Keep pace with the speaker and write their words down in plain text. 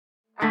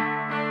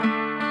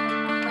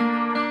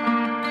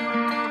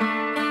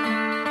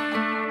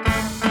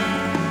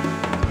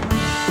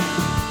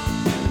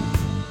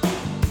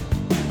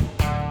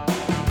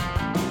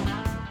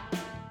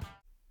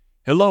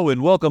Hello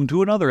and welcome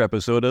to another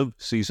episode of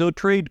CISO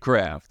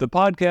Tradecraft, the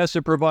podcast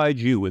that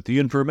provides you with the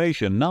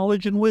information,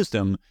 knowledge, and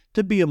wisdom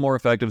to be a more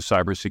effective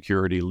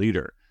cybersecurity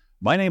leader.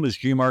 My name is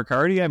G. Mark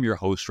Hardy. I'm your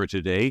host for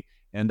today,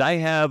 and I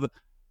have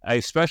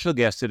a special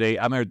guest today,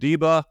 Amer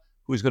Deeba,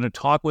 who's going to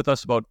talk with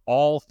us about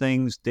all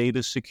things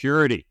data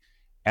security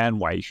and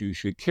why you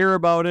should care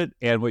about it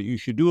and what you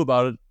should do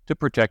about it to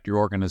protect your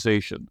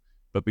organization.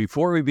 But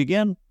before we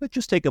begin, let's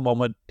just take a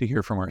moment to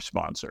hear from our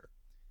sponsor.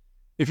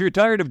 If you're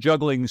tired of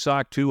juggling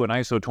SOC 2 and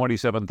ISO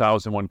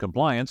 27001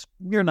 compliance,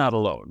 you're not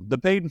alone. The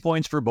pain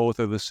points for both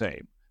are the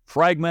same: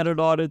 fragmented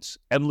audits,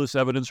 endless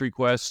evidence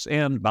requests,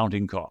 and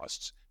mounting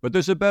costs. But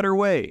there's a better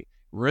way.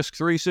 Risk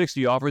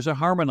 360 offers a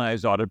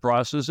harmonized audit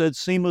process that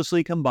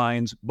seamlessly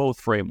combines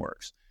both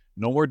frameworks.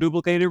 No more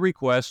duplicated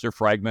requests or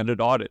fragmented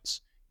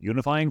audits.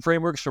 Unifying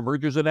frameworks for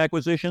mergers and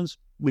acquisitions?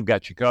 We've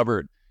got you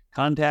covered.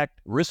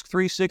 Contact Risk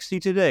 360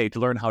 today to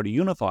learn how to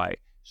unify,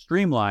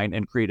 streamline,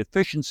 and create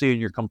efficiency in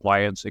your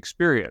compliance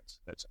experience.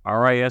 That's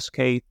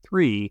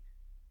RISK3SIXTY.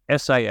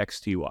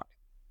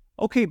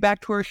 Okay,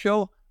 back to our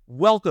show.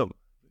 Welcome.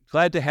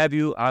 Glad to have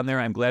you on there.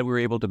 I'm glad we were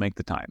able to make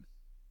the time.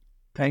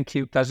 Thank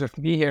you. Pleasure to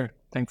be here.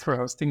 Thanks for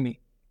hosting me.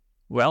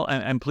 Well,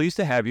 I'm pleased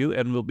to have you,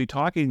 and we'll be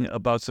talking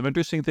about some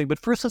interesting things. But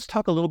first, let's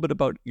talk a little bit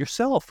about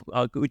yourself.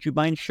 Would you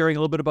mind sharing a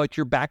little bit about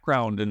your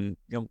background and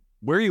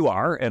where you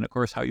are, and of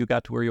course, how you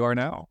got to where you are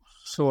now?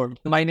 Sure.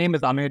 My name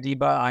is Amer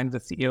Deeba. I'm the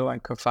CEO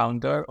and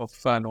co-founder of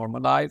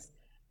Normalize.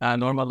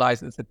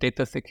 Normalize is a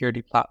data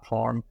security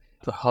platform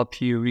to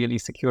help you really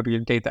secure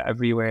your data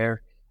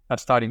everywhere,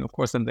 starting, of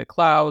course, in the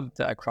cloud,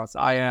 across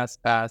IaaS,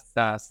 PaaS,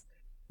 SaaS,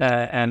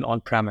 and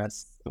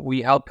on-premise.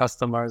 We help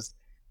customers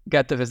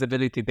get the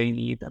visibility they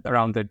need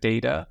around their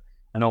data,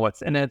 and know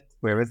what's in it,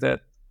 where is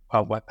it,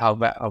 how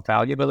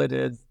valuable it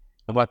is,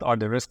 and what are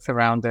the risks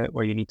around it,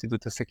 what you need to do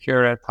to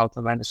secure it, how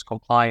to manage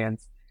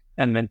compliance,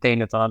 and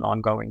maintain it on an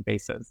ongoing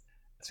basis.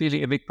 It's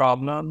really a big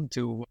problem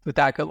to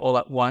tackle all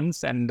at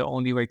once, and the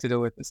only way to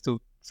do it is to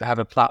have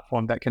a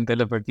platform that can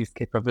deliver these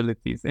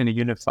capabilities in a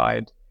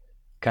unified,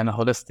 kind of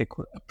holistic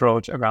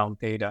approach around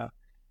data.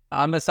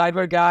 I'm a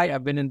cyber guy.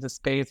 I've been in the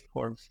space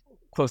for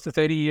close to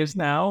 30 years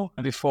now.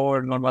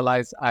 Before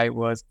Normalize, I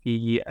was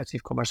the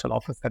Chief Commercial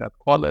Officer at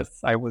Qualys.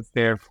 I was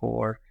there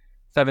for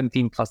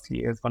 17 plus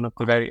years, one of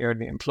the very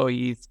early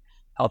employees,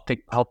 helped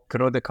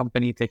grow the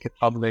company, take it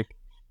public,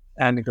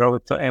 and grow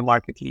it to a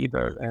market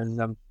leader,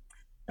 and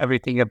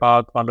everything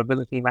about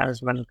vulnerability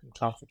management and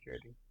cloud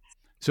security.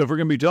 So if we're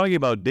going to be talking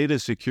about data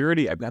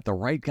security, I've got the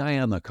right guy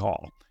on the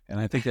call, and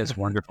I think that's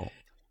wonderful.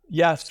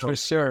 Yes, for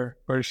sure.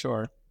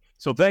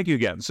 So thank you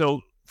again.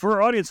 So for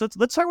our audience,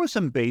 let's start with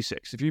some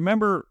basics. If you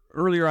remember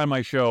earlier on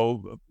my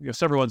show,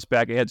 several months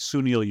back, I had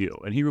Sunil Yu,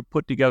 and he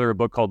put together a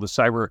book called The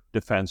Cyber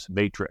Defense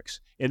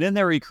Matrix. And in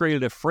there, he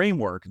created a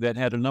framework that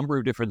had a number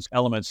of different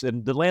elements.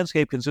 And the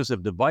landscape consists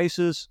of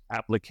devices,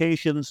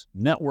 applications,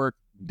 network,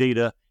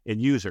 data, and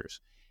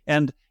users.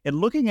 And in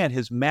looking at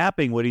his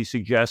mapping, what he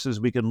suggests is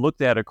we can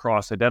look at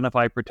across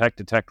identify, protect,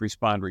 detect,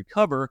 respond,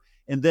 recover,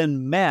 and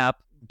then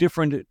map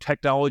different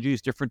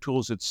technologies, different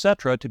tools,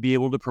 etc., to be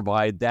able to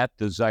provide that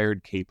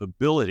desired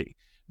capability.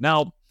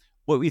 Now,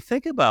 what we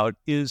think about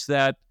is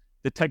that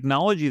the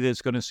technology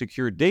that's going to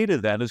secure data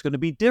then is going to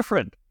be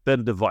different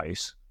than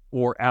device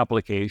or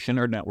application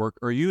or network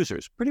or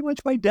users, pretty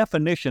much by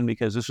definition,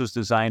 because this was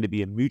designed to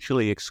be a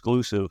mutually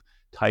exclusive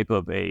type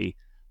of a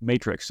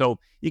matrix. So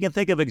you can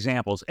think of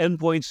examples.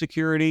 Endpoint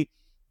security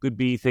could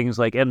be things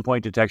like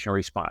endpoint detection and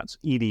response,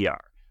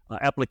 EDR.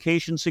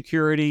 Application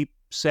security,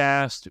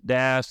 SaaS,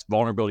 DAS,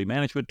 vulnerability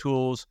management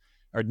tools.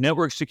 Our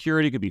network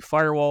security could be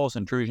firewalls,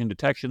 intrusion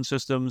detection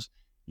systems.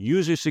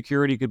 User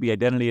security could be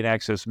identity and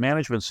access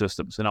management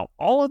systems. And now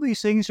all of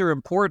these things are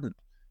important,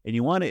 and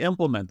you want to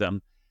implement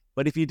them.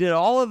 But if you did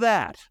all of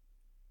that,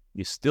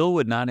 you still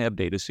would not have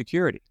data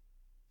security.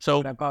 So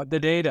what about the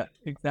data?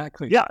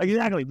 Exactly. Yeah,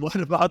 exactly. What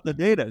about the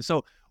data?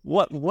 So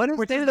what is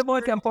the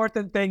most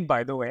important thing,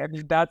 by the way? I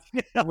mean, that's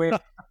where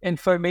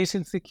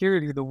information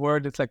security, the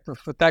word is like to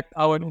protect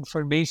our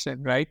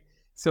information, right?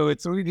 So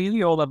it's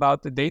really all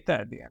about the data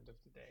at the end of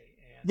the day.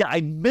 And, I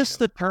miss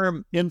the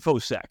term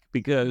InfoSec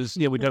because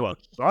we talk about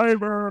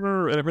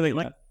cyber and everything.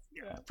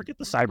 Forget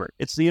the cyber.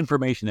 It's the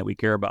information that we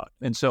care about.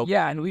 And so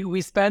and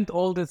we spent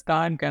all this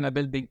time kind of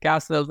building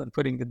castles and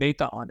putting the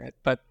data on it.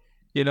 But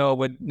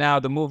with now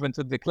the movement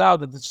to the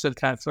cloud and digital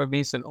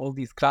transformation, all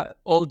these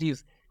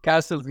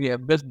castles we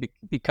have built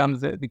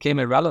became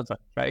irrelevant,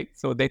 right?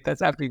 So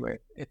data's everywhere.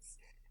 It's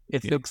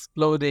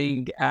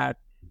exploding at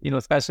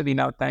especially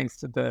now thanks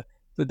to the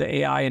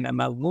AI and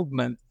ML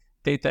movement.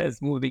 Data is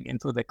moving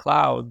into the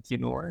cloud,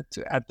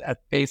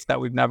 at pace that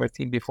we've never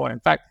seen before. In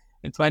fact,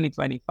 in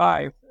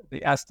 2025,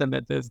 the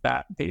estimate is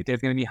that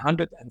there's going to be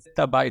hundreds of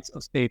petabytes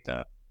of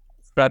data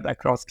spread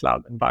across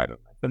cloud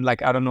environments. And I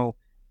don't know,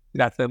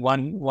 that's the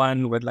one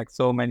with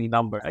so many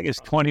numbers. I guess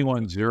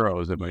 21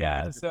 zeros. So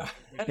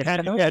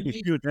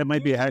that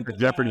might be a Hacker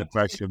Jeopardy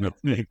question.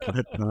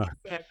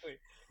 Exactly.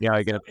 Yeah,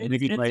 I get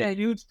it's a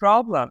huge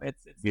problem.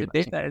 The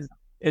data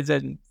is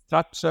a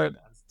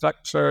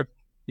structured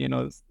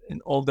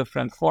in all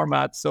different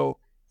formats.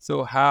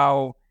 So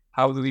how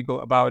do we go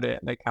about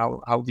it? Like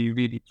how do you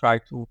really try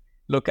to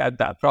look at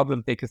that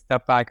problem, take a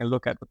step back and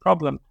look at the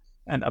problem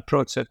and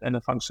approach it in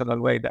a functional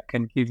way that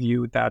can give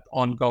you that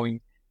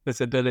ongoing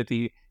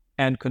visibility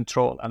and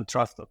control and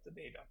trust of the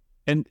data.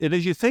 And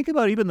as you think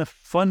about even the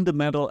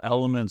fundamental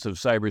elements of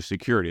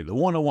cybersecurity, the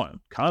 101,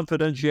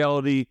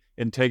 confidentiality,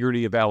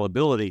 integrity,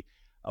 availability,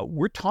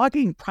 we're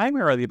talking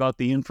primarily about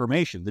the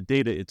information, the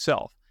data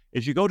itself.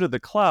 As you go to the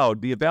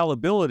cloud, the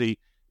availability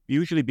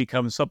usually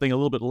becomes something a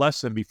little bit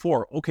less than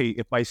before. Okay,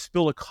 if I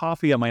spill a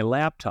coffee on my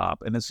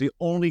laptop and it's the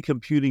only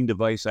computing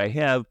device I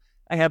have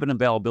an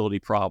availability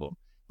problem.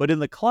 But in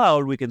the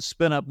cloud, we can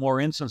spin up more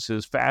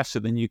instances faster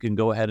than you can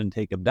go ahead and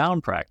take them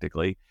down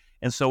practically.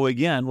 And so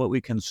again, what we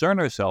concern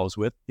ourselves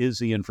with is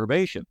the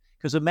information.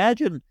 Because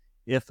imagine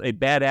if a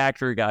bad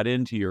actor got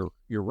into your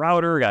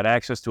router, got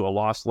access to a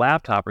lost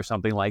laptop or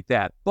something like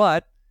that.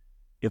 But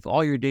if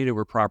all your data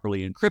were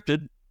properly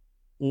encrypted,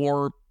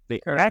 or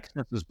the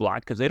access is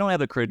blocked because they don't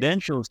have the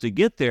credentials to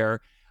get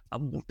there,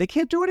 they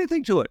can't do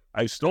anything to it.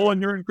 I've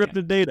stolen your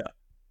encrypted data.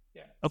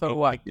 Yeah. Okay. So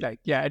what?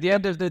 At the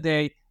end of the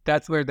day,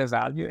 that's where the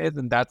value is,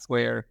 and that's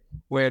where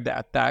the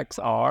attacks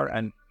are,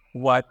 and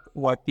what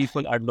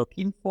people are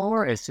looking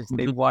for is just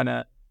they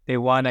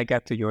wanna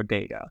get to your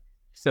data.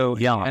 So at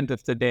the end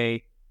of the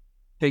day,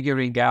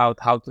 figuring out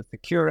how to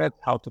secure it,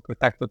 how to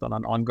protect it on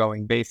an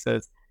ongoing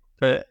basis,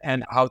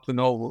 and how to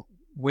know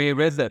where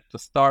is it to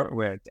start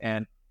with,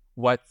 and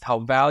how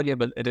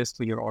valuable it is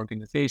to your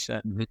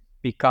organization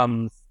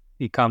becomes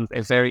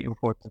a very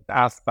important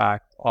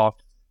aspect of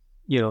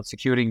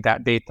securing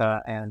that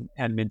data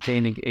and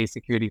maintaining a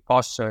security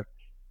posture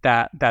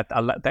that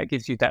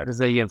gives you that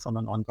resilience on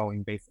an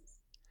ongoing basis.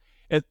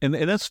 And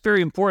that's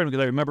very important,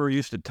 because I remember we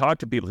used to talk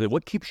to people, say,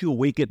 what keeps you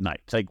awake at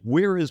night? It's like,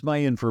 where is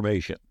my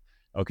information?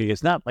 Okay,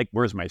 it's not like,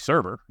 where's my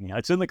server?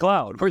 It's in the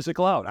cloud. Where's the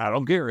cloud? I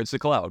don't care. It's the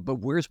cloud. But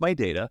where's my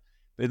data?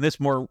 And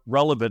that's more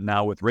relevant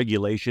now with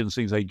regulations,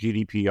 things like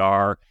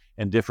GDPR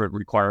and different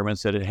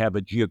requirements that have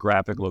a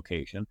geographic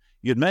location.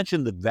 You'd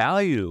mentioned the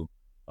value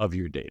of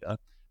your data,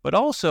 but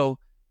also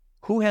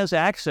who has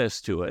access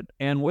to it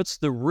and what's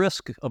the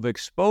risk of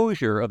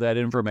exposure of that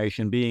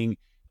information being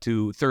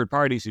to third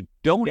parties who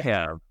don't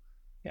have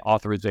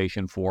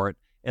authorization for it.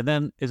 And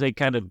then, as I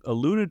kind of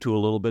alluded to a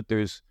little bit,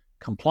 there's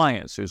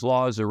compliance, there's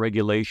laws or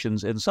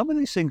regulations, and some of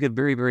these things get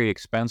very, very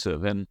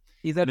expensive. And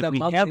these are the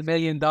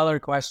multi-million-dollar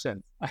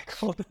questions. I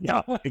call them.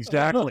 Yeah,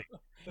 exactly.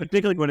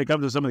 Particularly when it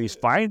comes to some of these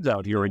fines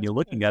out here, and you're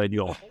looking at it, and you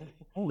go,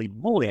 holy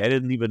moly, I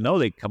didn't even know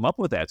they'd come up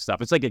with that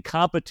stuff. It's like a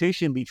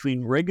competition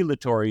between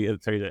regulatory.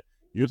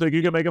 You think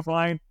you can make a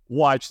fine?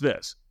 Watch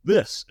this.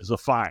 This is a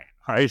fine,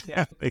 right?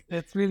 Yeah,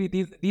 it's really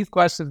these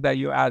questions that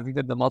you ask. These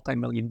are the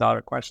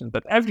multi-million-dollar questions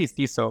that every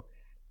CISO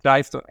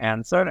tries to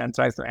answer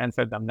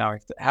them now. You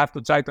have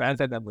to try to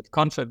answer them with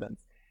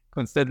confidence,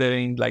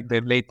 considering like the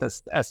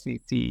latest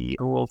SEC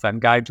rules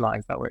and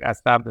guidelines that were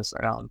established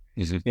around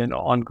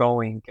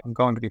ongoing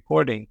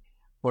reporting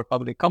for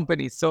public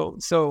companies. So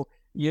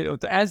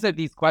to answer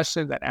these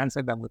questions and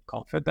answer them with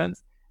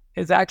confidence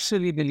is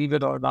actually, believe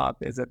it or not,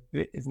 is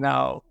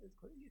now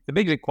a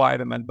big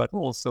requirement, but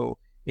also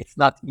it's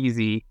not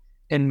easy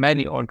in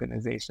many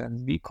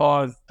organizations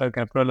because the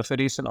kind of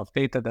proliferation of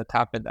data that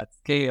happened at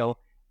scale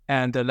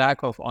and the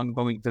lack of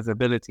ongoing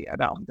visibility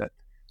around it.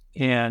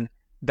 And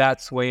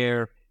that's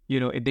where,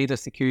 a data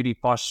security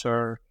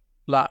posture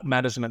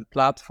management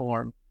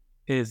platform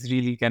is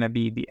really going to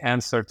be the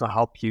answer to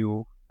help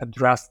you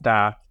address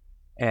that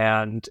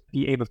and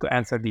be able to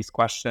answer these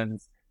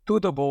questions to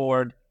the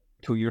board,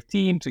 to your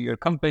team, to your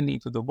company,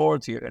 to the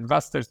board, to your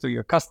investors, to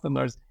your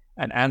customers,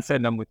 and answer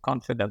them with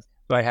confidence.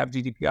 Do I have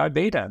GDPR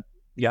data?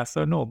 Yes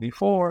or no?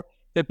 Before,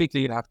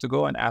 typically you'd have to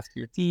go and ask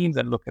your teams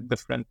and look at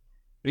different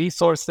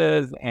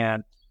resources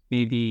and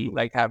maybe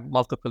like have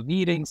multiple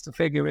meetings to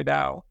figure it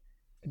out.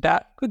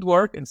 That could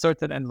work in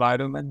certain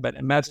environment, but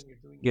imagine you're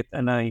doing it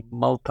in a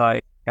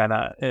multi kind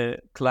of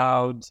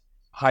cloud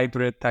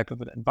hybrid type of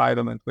an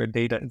environment where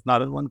data is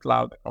not in one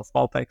cloud, across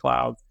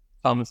multi-clouds,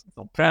 some is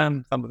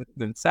on-prem, some of it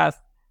is in SaaS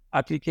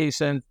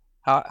applications.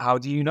 How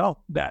do you know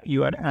that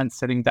you are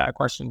answering that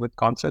question with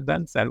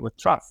confidence and with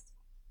trust?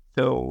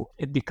 So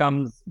it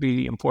becomes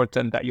really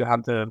important that you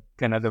have the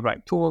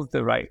right tools,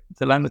 the right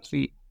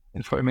telemetry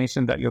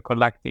information that you're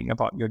collecting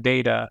about your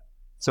data,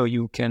 so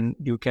you can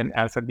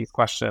answer these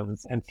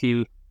questions and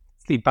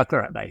sleep better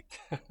at night.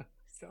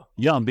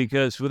 Yeah,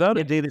 because without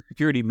a data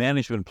security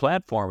management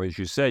platform, as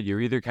you said,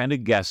 you're either kind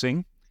of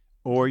guessing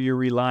or you're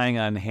relying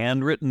on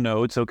handwritten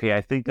notes. Okay,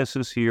 I think this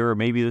is here, or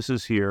maybe this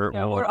is here.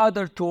 Yeah, or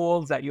other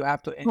tools that you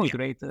have to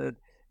integrate.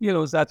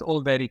 That's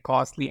all very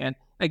costly. And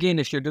again,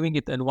 if you're doing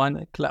it in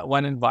one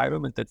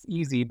environment, that's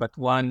easy. But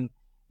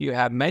you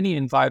have many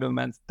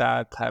environments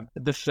that have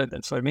different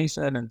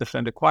information and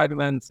different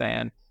requirements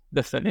and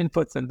different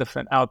inputs and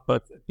different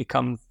outputs.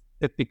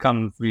 It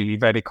becomes really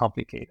very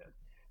complicated.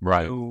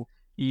 Right. So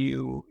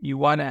you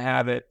want to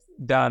have it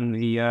done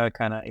via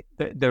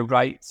the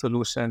right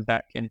solution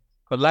that can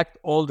collect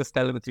all this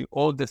telemetry,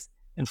 all this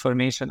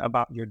information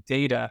about your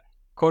data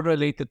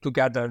correlate it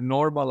together,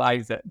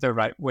 normalize it the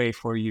right way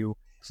for you.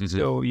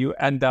 So you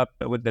end up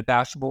with the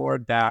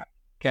dashboard that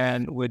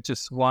can, with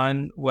just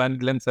one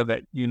glimpse of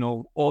it,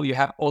 you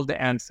have all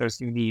the answers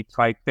you need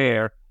right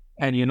there.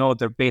 And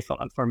they're based on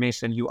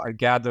information you are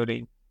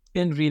gathering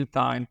in real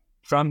time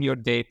from your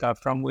data,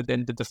 from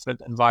within the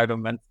different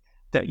environments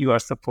that you are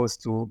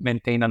supposed to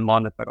maintain and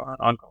monitor on an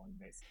ongoing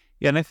basis.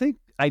 Yeah, and I think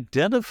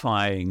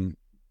identifying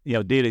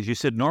data, as you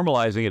said,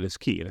 normalizing it is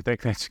key. And I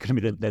think that's going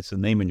to be that's the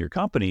name in your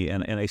company.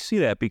 And I see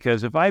that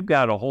because if I've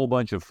got a whole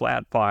bunch of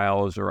flat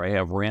files or I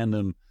have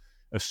random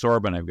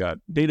assortment, I've got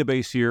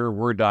database here,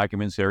 Word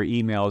documents there,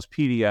 emails,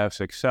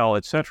 PDFs, Excel,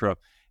 etc.,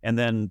 and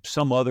then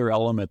some other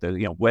element that,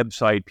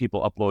 website,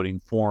 people uploading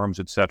forms,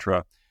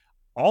 etc.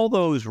 All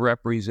those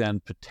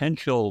represent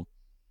potential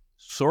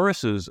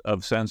sources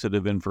of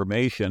sensitive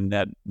information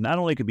that not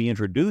only could be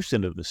introduced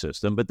into the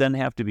system, but then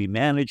have to be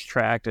managed,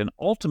 tracked, and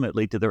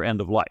ultimately to their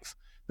end of life.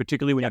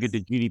 Particularly when you get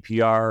to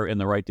GDPR and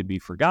the right to be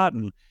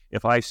forgotten.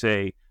 If I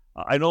say,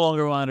 I no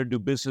longer want to do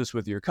business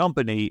with your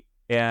company,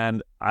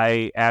 and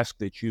I ask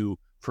that you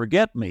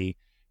forget me,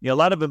 a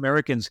lot of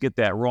Americans get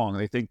that wrong.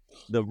 They think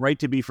the right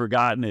to be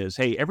forgotten is,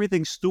 hey,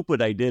 everything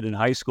stupid I did in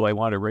high school, I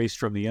want erased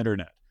from the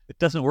internet. It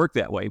doesn't work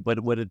that way.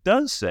 But what it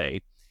does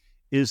say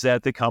is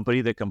that the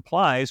company that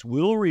complies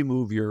will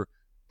remove your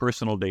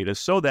personal data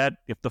so that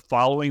if the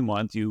following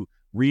month you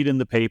read in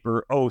the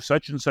paper, oh,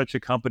 such and such a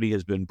company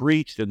has been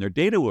breached and their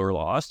data were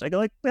lost, I go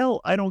like,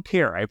 well, I don't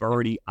care. I've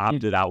already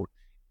opted out,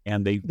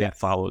 and they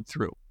followed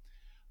through.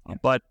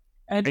 But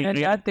And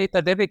that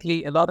data,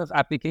 typically, a lot of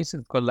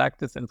applications collect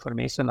this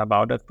information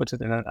about it, put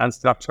it in an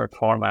unstructured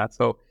format.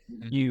 So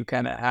you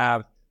can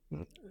have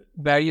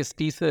various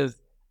pieces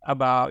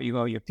about,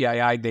 your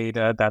PII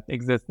data that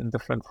exists in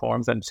different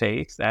forms and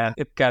shapes, and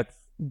it gets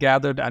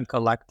gathered and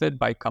collected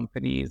by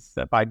companies,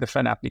 by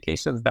different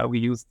applications that we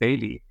use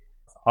daily.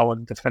 Our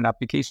different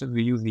applications,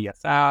 we use via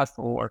SaaS,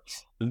 or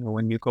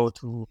when you go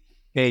to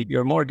pay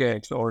your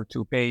mortgage or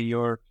to pay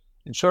your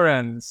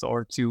insurance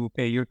or to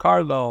pay your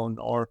car loan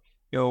or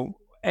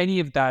any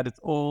of that. It's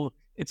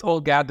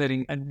all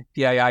gathering and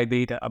PII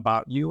data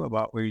about you,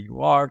 about where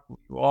you are, who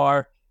you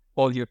are,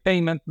 all your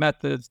payment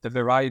methods, the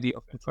variety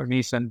of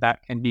information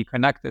that can be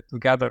connected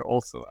together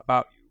also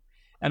about you.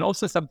 And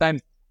also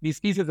sometimes these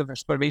pieces of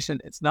information,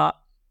 it's not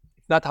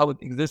how it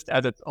exists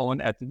as its own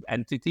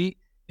entity.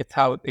 It's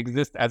how it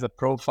exists as a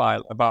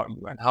profile about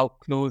you and how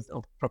close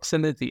of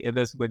proximity it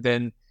is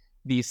within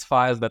these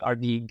files that are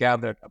being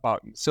gathered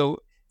about you. So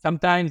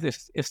sometimes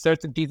if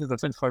certain pieces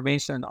of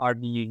information are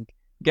being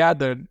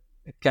gathered,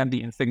 it can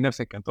be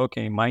insignificant.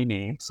 Okay, my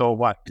name, so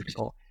what?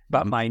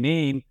 But my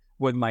name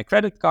with my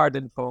credit card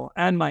info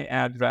and my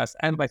address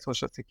and my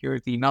social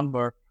security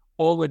number,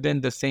 all within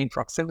the same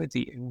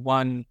proximity in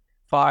one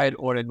file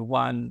or in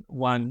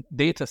one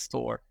data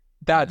store.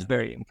 That's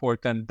very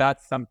important.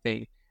 That's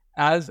something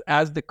as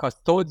the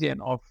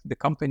custodian of the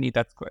company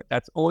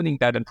that's owning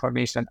that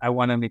information, I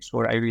want to make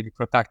sure I really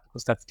protect,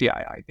 because that's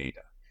PII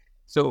data.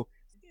 So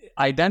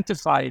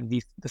identifying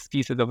these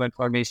pieces of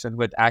information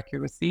with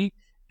accuracy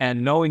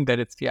and knowing that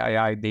it's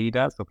PII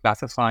data, so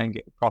classifying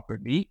it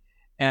properly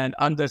and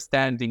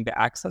understanding the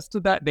access to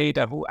that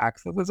data, who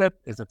accesses it.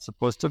 Is it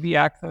supposed to be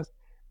accessed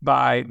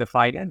by the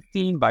finance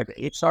team, by the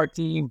HR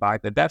team, by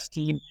the dev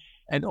team?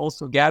 And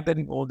also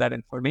gathering all that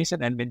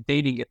information and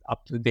maintaining it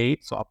up to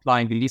date. So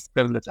applying the least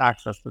privileged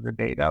access to the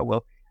data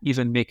will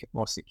even make it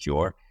more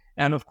secure.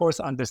 And of course,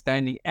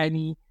 understanding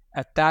any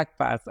attack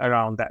paths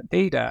around that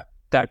data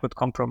that could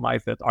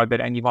compromise it. Are there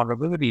any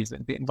vulnerabilities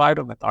in the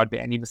environment? Are there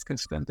any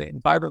misconceptions in the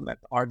environment?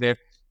 Are there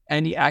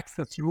any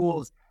access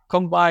rules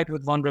combined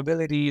with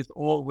vulnerabilities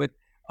or with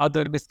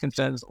other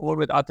misconceptions or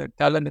with other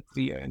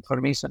telemetry or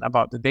information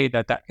about the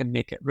data that can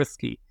make it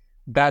risky?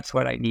 That's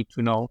what I need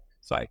to know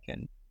so I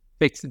can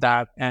fix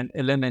that and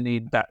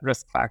eliminate that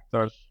risk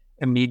factor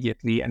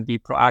immediately and be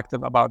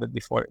proactive about it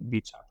before a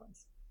breach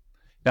happens.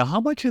 Now, how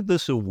much of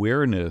this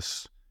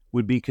awareness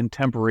would be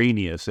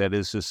contemporaneous? That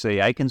is to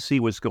say, I can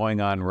see what's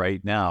going on right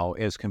now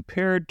as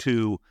compared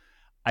to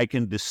I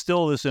can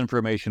distill this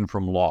information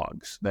from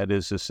logs. That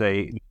is to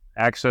say,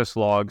 access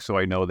logs, so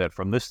I know that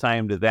from this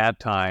time to that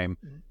time,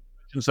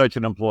 such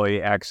an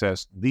employee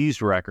accessed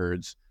these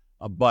records,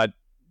 but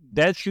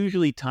that's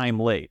usually time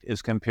late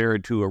as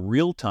compared to a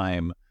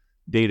real-time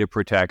data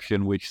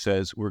protection, which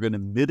says we're going to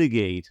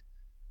mitigate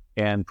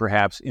and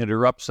perhaps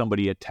interrupt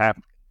somebody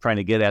trying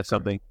to get at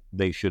something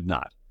they should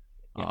not.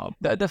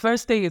 The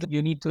first thing is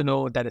you need to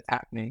know that it's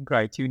happening,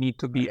 right? You need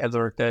to be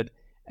alerted.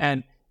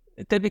 And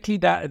typically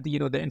that,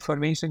 the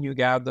information you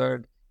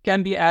gathered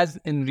can be as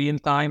in real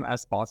time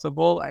as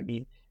possible. I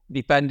mean,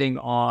 depending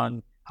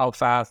on how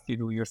fast you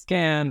do your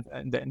scans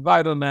and the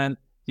environment,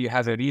 do you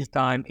have a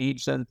real-time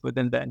agent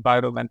within the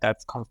environment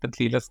that's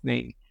constantly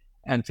listening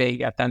and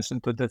paying attention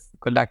to this,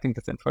 collecting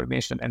this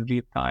information in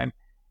real time.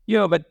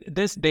 But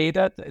this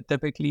data,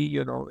 typically,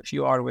 if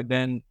you are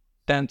within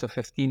 10 to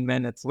 15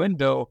 minutes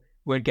window,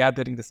 we're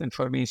gathering this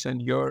information,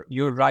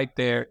 you're right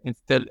there and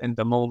still in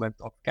the moment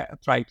of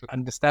trying to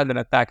understand an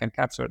attack and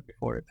capture it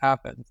before it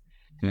happens.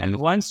 And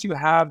once you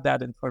have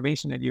that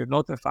information and you're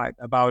notified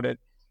about it,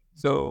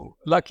 so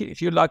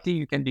if you're lucky,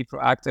 you can be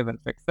proactive and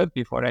fix it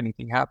before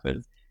anything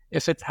happens.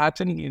 If it's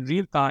happening in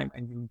real time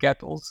and you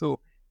get also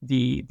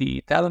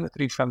the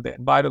telemetry from the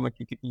environment,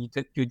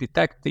 you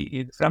detect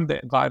from the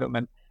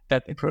environment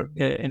that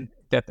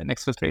that an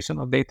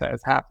exfiltration of data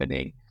is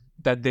happening,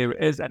 that there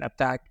is an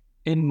attack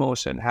in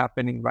motion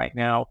happening right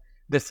now.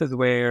 This is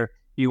where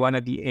you want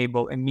to be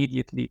able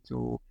immediately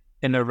to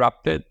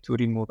interrupt it, to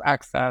remove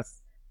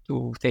access,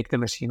 to take the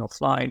machine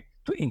offline,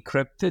 to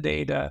encrypt the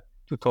data,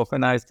 to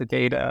tokenize the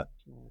data,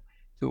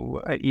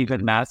 to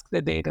even mask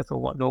the data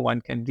so no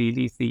one can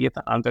really see it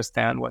and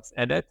understand what's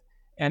in it.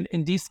 And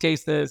in these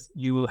cases,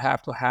 you will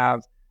have to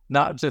have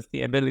not just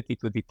the ability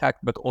to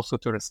detect, but also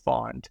to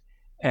respond.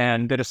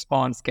 And the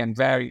response can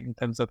vary in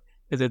terms of,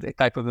 is it a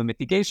type of a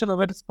mitigation of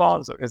a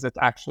response, or is it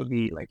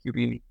actually like you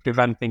really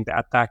preventing the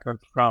attacker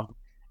from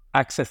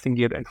accessing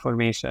your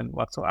information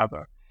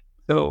whatsoever?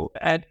 So,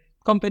 and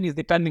companies,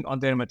 depending on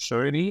their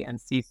maturity, and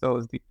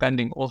CISOs,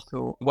 depending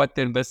also what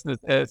their business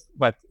is,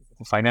 what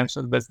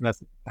financial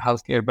business,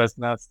 healthcare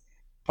business,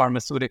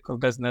 pharmaceutical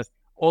business,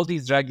 all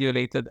these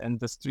regulated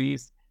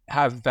industries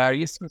have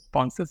various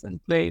responses in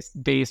place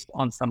based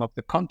on some of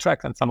the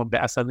contracts and some of the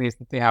SLAs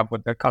that they have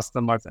with their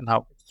customers and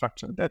how it's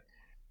structured it.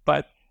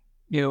 But,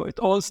 it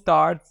all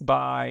starts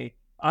by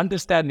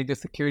understanding the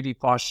security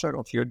posture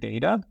of your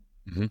data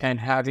and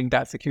having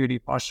that security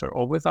posture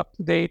always up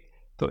to date.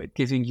 So it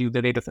giving you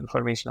the latest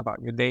information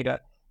about your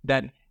data,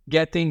 then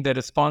getting the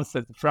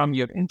responses from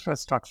your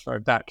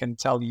infrastructure that can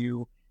tell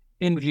you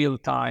in real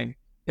time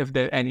if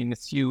there are any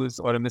misuse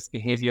or a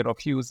misbehavior of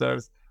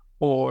users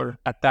or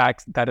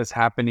attacks that is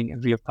happening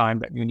in real time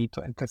that you need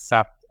to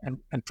intercept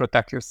and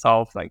protect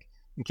yourself, like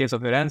in case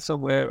of a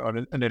ransomware or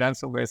a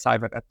ransomware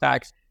cyber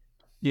attacks.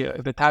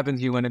 If it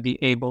happens, you want to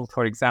be able,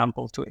 for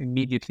example, to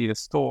immediately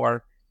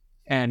restore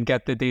and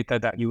get the data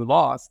that you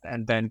lost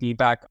and then be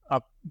back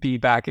up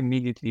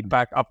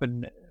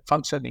and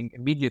functioning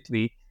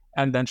immediately,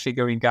 and then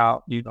figuring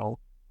out,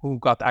 who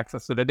got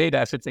access to the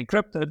data. If it's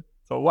encrypted,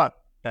 so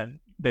what?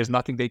 Then there's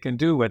nothing they can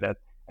do with it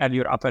and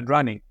you're up and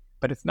running.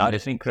 But it's not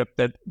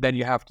encrypted, then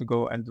you have to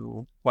go and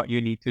do what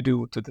you need to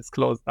do to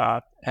disclose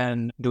that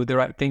and do the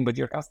right thing with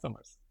your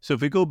customers. So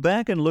if we go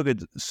back and look at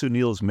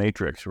Sunil's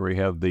matrix, where we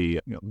have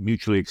the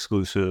mutually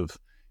exclusive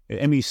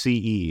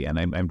MECE, and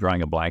I'm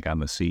drawing a blank on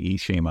the CE,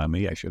 shame on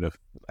me. I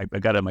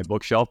got it on my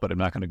bookshelf, but I'm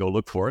not going to go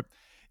look for it,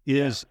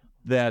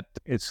 that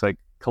it's like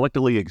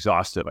collectively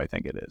exhaustive, I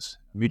think it is.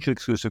 Mutually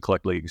exclusive,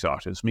 collectively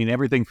exhaustive. I mean,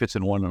 everything fits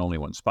in one and only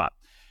one spot.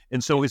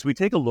 And so as we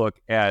take a look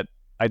at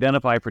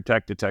identify,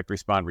 protect, detect,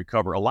 respond,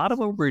 recover, a lot of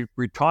what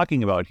we're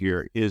talking about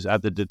here is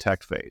at the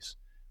detect phase.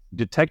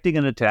 Detecting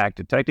an attack,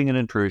 detecting an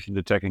intrusion,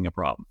 detecting a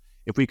problem.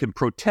 If we can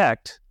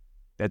protect,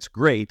 that's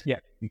great,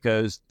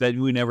 because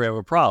then we never have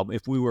a problem.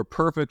 If we were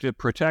perfect at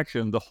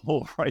protection, the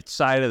whole right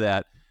side of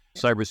that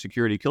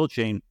cybersecurity kill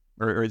chain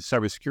or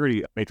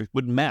cybersecurity matrix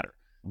wouldn't matter.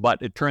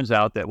 But it turns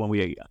out that when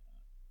we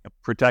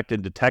protect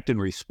and detect and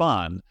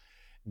respond,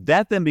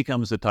 that then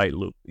becomes the tight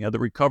loop. The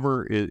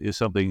recover is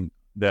something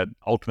that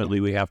ultimately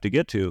we have to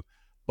get to.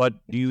 But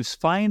do you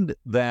find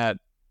that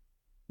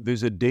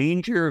there's a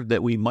danger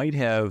that we might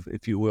have,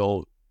 if you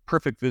will,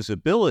 perfect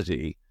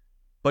visibility,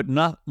 but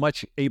not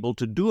much able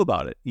to do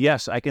about it?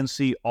 Yes, I can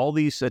see all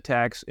these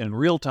attacks in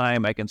real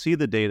time. I can see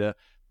the data,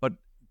 but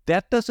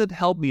that doesn't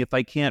help me if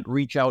I can't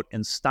reach out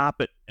and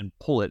stop it and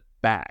pull it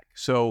back.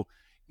 So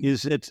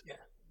it's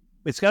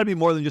got to be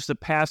more than just a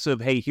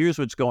passive, hey, here's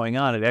what's going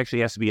on. It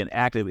actually has to be an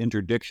active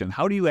interdiction.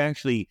 How do you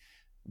actually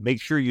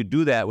make sure you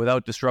do that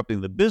without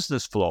disrupting the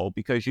business flow?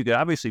 Because you can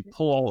obviously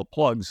pull all the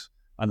plugs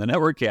on the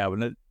network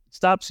cabinet. It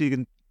stops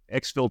the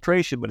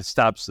exfiltration, but it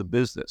stops the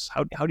business.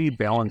 How do you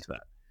balance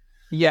that?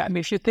 Yeah, I mean,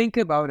 if you think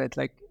about it,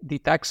 like the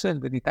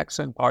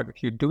detection part,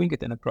 if you're doing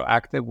it in a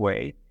proactive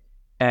way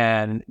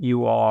and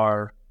you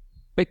are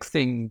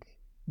fixing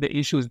the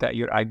issues that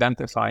you're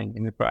identifying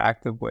in a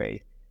proactive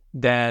way,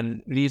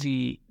 then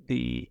really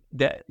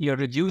you're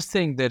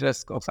reducing the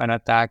risk of an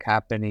attack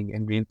happening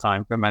in real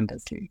time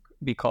tremendously.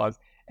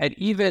 And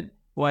even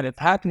when it's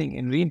happening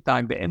in real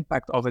time, the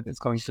impact of it is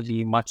going to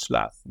be much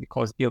less,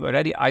 because you've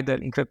already either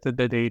encrypted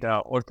the data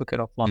or took it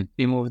offline,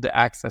 removed the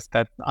access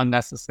that's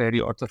unnecessary,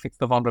 or to fix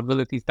the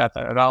vulnerabilities that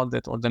are around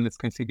it, or the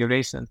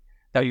misconfigurations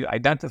that you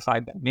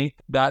identified that make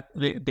that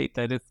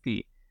data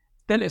risky.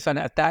 Still, if an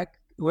attack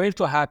were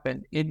to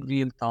happen in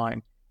real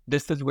time,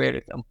 this is where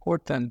it's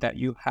important that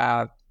you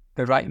have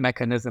the right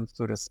mechanisms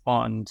to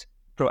respond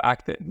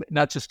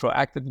not just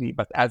proactively,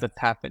 but as it's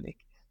happening.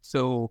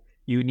 So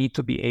you need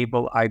to be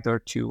able either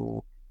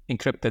to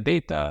encrypt the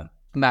data,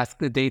 mask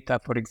the data,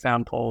 for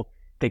example,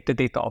 take the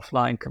data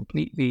offline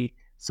completely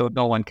so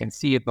no one can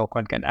see it, no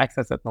one can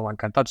access it, no one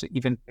can touch it,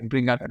 even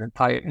bring out an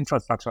entire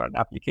infrastructure and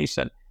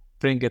application,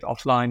 bring it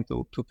offline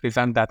to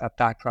prevent that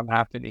attack from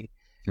happening.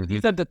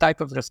 These are the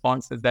type of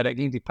responses that,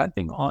 again,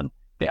 depending on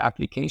the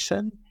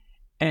application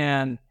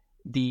and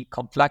the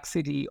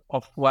complexity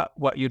of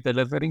what you're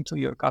delivering to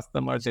your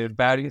customers, there are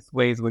various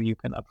ways where you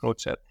can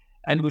approach it.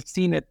 And we've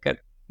seen it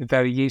get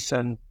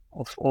variation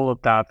of all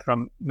of that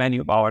from many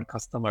of our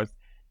customers.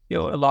 A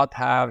lot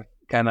have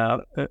kind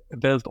of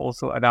built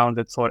also around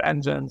the SOAR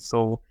engine,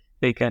 so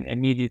they can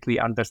immediately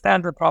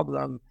understand the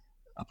problem,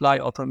 apply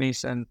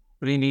automation,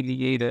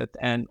 remediate it,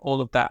 and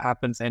all of that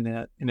happens in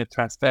a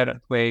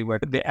transparent way where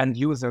the end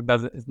user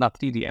is not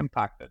really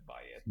impacted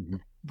by it. Mm-hmm.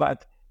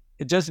 But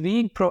just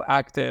being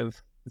proactive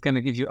is going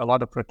to give you a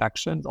lot of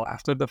protection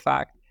after the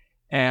fact,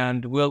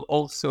 and will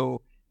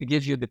also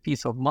give you the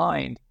peace of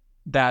mind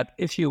that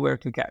if you were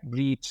to get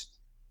breached,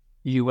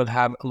 you will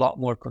have a lot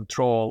more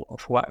control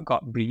of what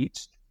got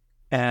breached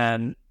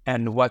and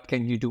what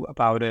can you do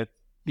about it,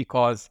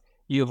 because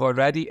you've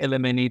already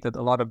eliminated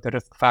a lot of the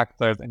risk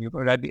factors, and you've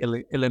already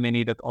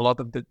eliminated a lot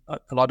of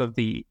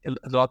the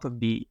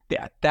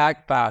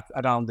attack paths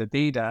around the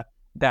data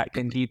that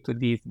can lead to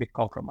these big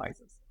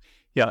compromises.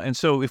 Yeah, and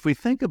so if we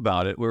think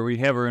about it, where we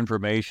have our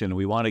information,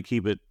 we want to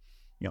keep it,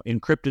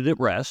 encrypted at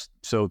rest,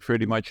 so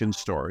pretty much in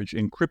storage,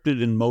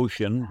 encrypted in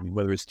motion,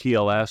 whether it's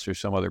TLS or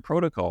some other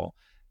protocol.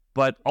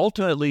 But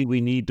ultimately,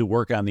 we need to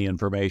work on the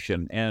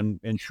information, and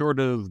short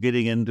of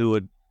getting into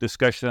a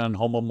discussion on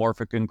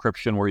homomorphic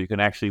encryption where you can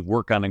actually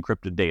work on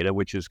encrypted data,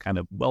 which is kind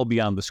of well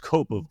beyond the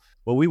scope of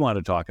what we want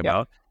to talk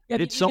about. Yeah,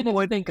 it's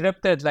somewhat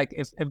encrypted. Like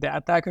if the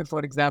attacker, for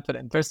example,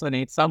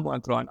 impersonates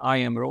someone through an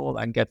IAM role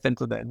and gets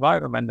into the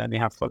environment, then they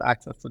have full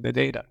access to the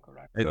data.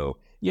 Correct. So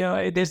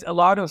there's a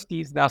lot of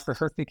these now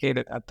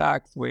sophisticated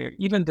attacks where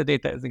even the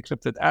data is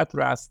encrypted at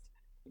rest,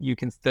 you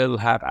can still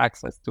have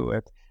access to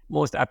it.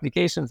 Most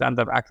applications end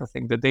up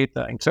accessing the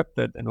data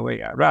encrypted in a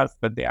way at rest,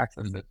 but they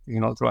access it,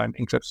 through an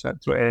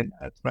encryption, through an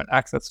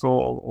access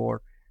role,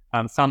 or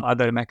some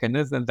other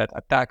mechanism that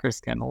attackers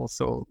can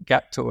also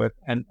get to it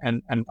and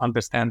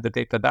understand the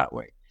data that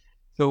way.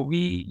 So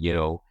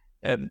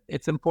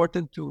it's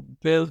important to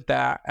build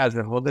that as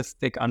a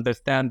holistic,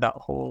 understand that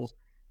whole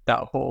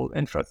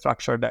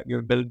infrastructure that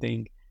you're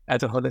building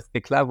at a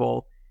holistic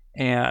level,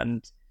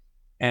 and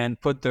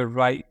put the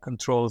right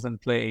controls in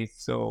place.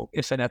 So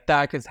if an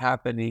attack is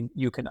happening,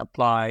 you can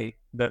apply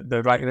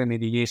the right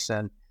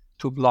remediation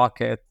to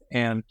block it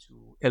and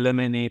to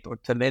eliminate or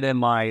to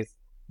minimize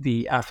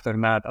the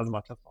aftermath as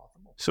much as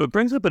possible. So it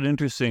brings up an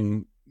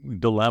interesting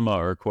dilemma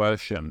or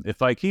question.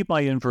 If I keep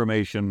my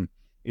information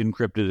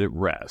encrypted at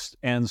rest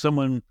and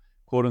someone,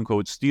 quote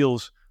unquote,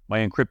 steals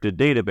my encrypted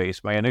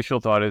database, my initial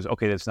thought is,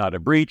 okay, that's not a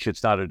breach,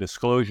 it's not a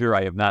disclosure,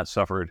 I have not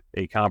suffered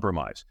a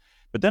compromise.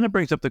 But then it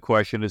brings up the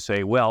question to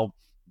say, well,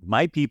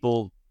 my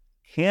people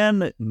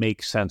can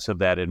make sense of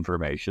that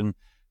information.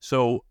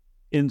 So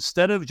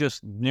instead of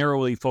just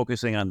narrowly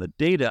focusing on the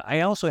data,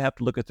 I also have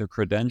to look at their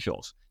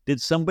credentials. Did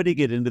somebody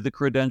get into the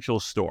credential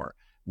store?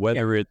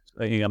 Whether it's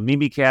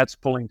Mimikatz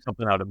pulling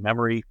something out of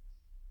memory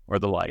or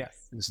the like.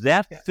 Yes. Does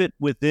that fit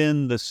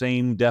within the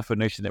same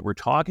definition that we're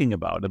talking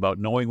about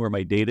knowing where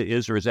my data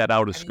is, or is that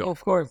out of scope?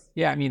 Of course.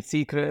 Yeah,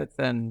 secrets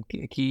and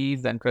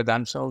keys and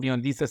credentials,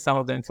 these are some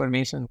of the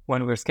information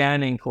when we're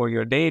scanning for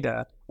your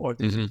data or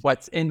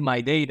what's in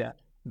my data.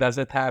 Does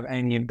it have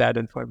any of that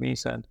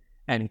information?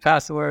 Any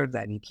passwords,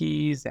 any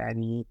keys,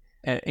 any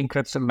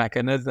encryption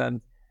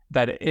mechanisms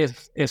that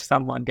if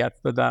someone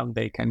gets to them,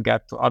 they can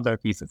get to other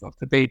pieces of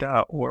the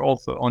data, or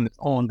also on its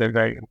own, they're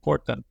very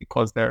important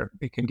because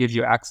they can give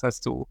you access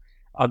to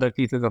other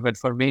pieces of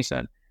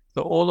information.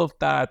 So all of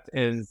that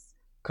is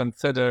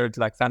considered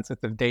like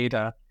sensitive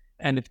data,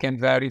 and it can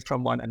vary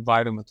from one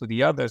environment to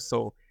the other.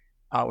 So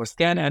our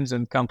scan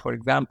engine for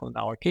example, in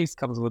our case,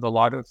 comes with a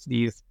lot of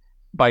these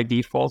by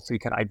default, so you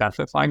can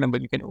identify them,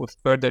 but you can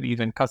further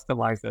even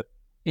customize it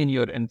in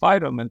your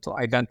environment to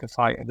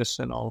identify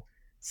additional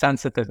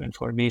sensitive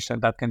information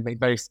that can be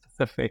very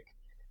specific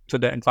to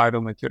the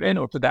environment you're in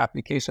or to the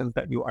applications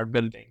that you are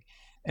building.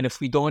 And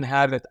if we don't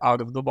have it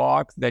out of the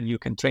box, then you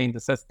can train the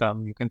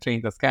system, you can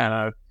train the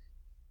scanner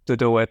to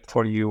do it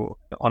for you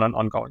on an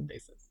ongoing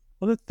basis.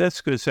 Well,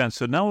 that's good sense.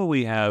 So now what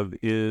we have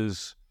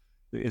is,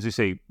 as you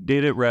say,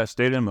 data at rest,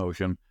 data in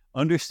motion,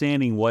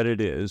 understanding what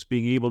it is,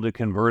 being able to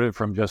convert it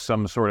from just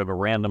some sort of a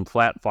random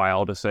flat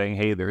file to saying,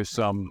 hey, there's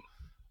some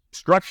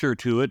structure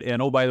to it.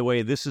 And oh, by the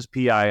way, this is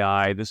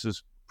PII, this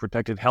is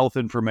protected health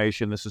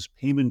information, this is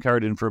payment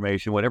card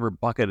information, whatever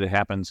bucket it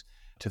happens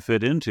to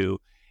fit into.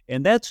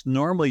 And that's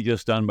normally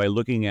just done by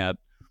looking at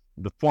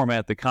the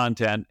format, the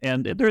content,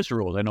 and there's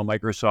rules. I know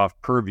Microsoft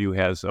Purview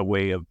has a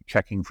way of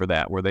checking for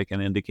that, where they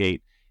can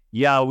indicate,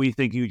 yeah, we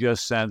think you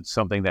just sent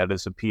something that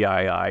is a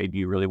PII. Do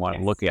you really want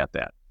to look at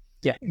that?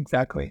 Yeah,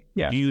 exactly.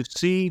 Yeah. Do you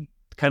see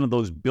kind of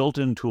those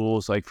built-in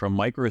tools like from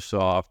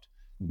Microsoft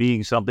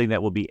being something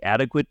that will be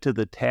adequate to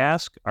the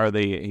task? Are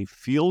they a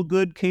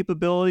feel-good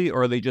capability,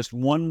 or are they just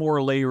one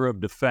more layer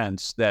of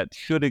defense that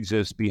should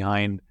exist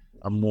behind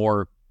a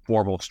more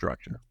formal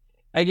structure?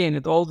 Again,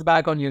 it all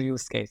back on your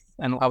use case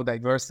and how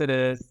diverse it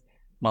is,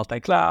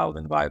 multi-cloud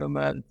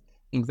environment.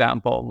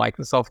 Example,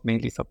 Microsoft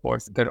mainly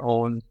supports their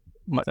own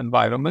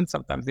environment.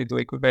 Sometimes they do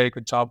a very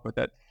good job with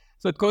it.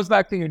 So it goes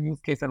back to your use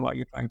case and what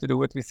you're trying to do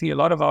with. We see a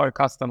lot of our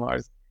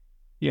customers,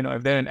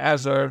 if they're in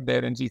Azure,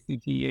 they're in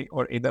GCP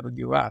or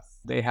AWS,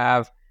 they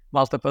have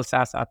multiple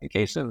SaaS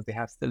applications, they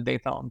have still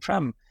data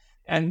on-prem.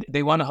 And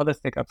they want a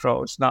holistic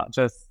approach, not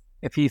just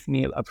a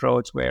piecemeal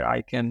approach where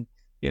I can,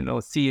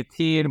 see it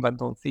here, but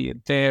don't see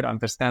it there,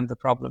 understand the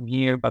problem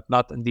here, but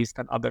not in these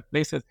 10 other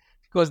places.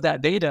 Because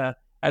that data,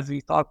 as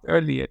we talked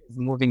earlier, is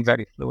moving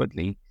very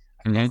fluidly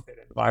across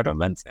their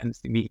environments and it's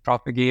being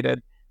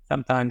propagated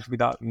sometimes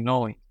without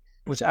knowing.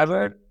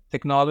 Whichever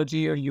technology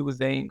you're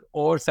using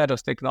or set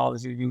of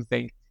technology you're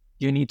using,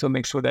 you need to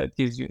make sure that it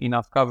gives you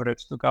enough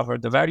coverage to cover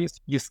the various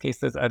use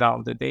cases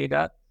around the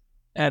data.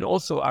 And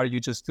also, are you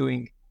just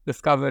doing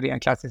discovery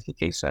and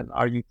classification?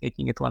 Are you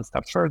taking it one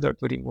step further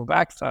to remove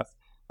access?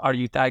 Are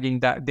you tagging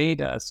that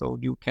data so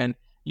you can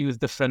use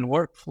different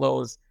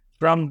workflows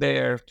from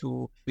there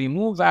to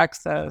remove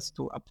access,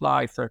 to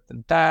apply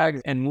certain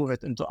tags and move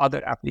it into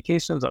other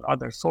applications or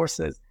other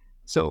sources?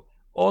 So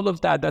all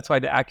of that, that's why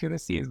the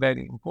accuracy is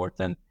very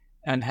important.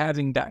 And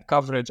having that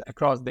coverage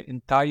across the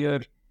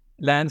entire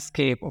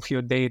landscape of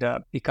your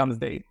data becomes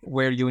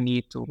where you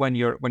need to, when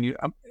you're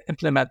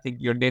implementing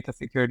your data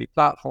security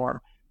platform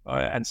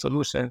and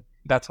solution,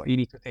 that's what you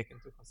need to take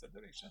into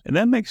consideration. And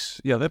that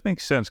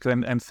makes sense,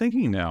 because I'm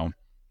thinking now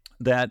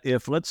that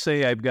if, let's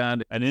say, I've got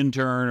an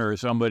intern or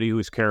somebody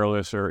who's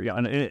careless, or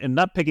and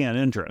not picking on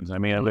interns. I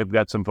mean, I've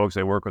got some folks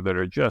I work with that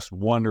are just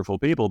wonderful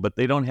people, but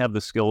they don't have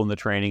the skill and the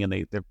training,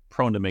 and they're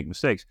prone to make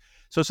mistakes.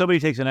 So somebody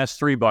takes an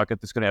S3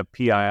 bucket that's going to have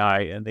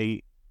PII, and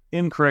they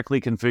incorrectly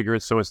configure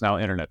it so it's now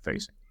internet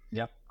facing.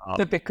 Yeah.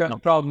 Typical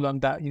problem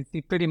that you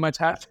see pretty much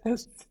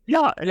happens.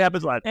 Yeah, it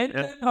happens a lot.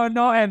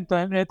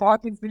 Intern. It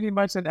happens pretty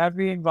much in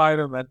every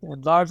environment, in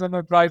large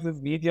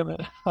enterprises, medium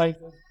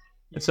enterprises.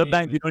 And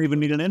sometimes you don't even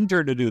need an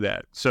intern to do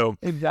that. So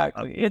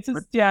exactly,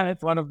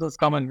 it's one of those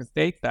common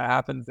mistakes that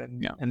happens in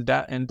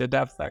the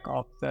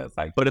DevSecOps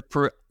cycle. But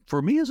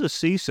for me as a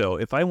CISO,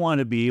 if I want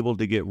to be able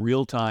to get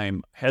real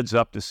time heads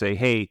up to say,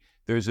 hey,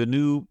 there's a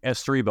new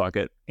S3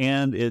 bucket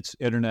and it's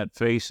internet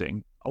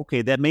facing.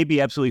 Okay, that may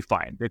be absolutely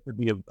fine. That could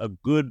be a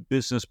good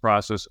business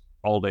process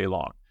all day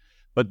long.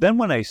 But then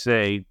when I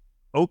say,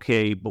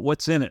 okay, but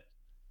what's in it?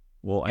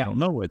 Well, I don't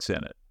know what's in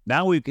it.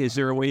 Now, is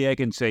there a way I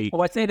can say...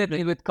 what's in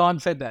it with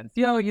confidence?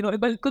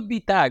 But it could be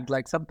tagged.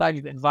 Like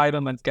sometimes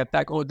environments get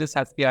tagged, oh, this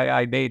has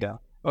PII data.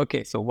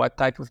 Okay, so what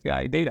type of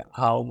PII data?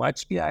 How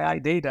much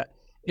PII data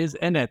is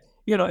in it?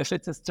 If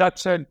it's a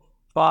structured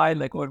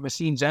file or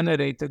machine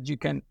generated, you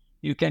can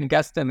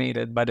guesstimate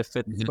it. But if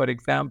it's, for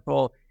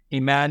example, a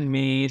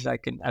man-made,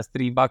 like an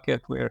S3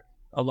 bucket where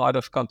a lot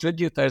of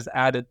contributors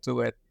added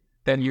to it,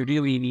 then you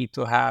really need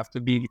to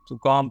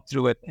go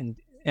through it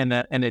in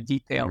a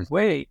detailed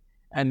way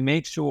and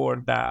make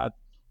sure that,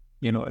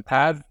 it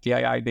has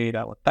PII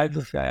data, what type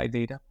of PII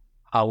data,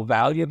 how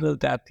valuable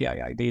that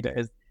PII data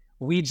is.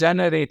 We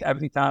generate,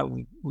 every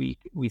time we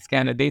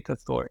scan a data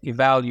store, a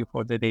value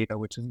for the data,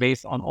 which is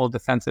based on all the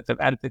sensitive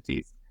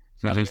entities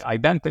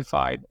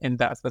identified in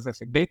that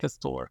specific data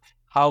store,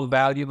 how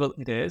valuable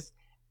it is,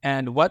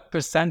 and what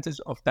percentage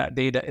of that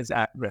data is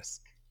at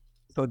risk.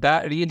 So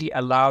that really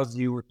allows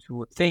you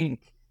to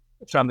think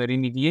from the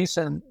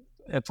remediation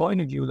point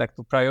of view,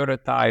 to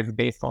prioritize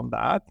based on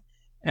that.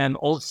 And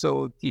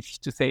also to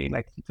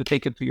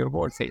take it to your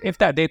board, say, if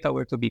that data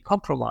were to be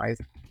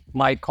compromised,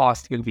 my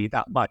cost will be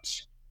that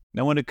much.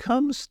 Now, when it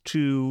comes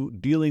to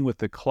dealing with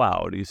the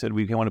cloud, you said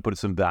we want to put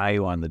some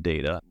value on the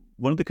data.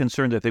 One of the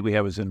concerns I think we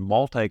have is in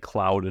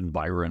multi-cloud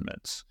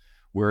environments,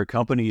 where a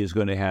company is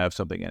going to have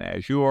something in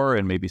Azure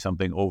and maybe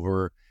something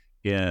over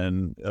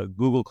in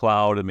Google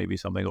Cloud and maybe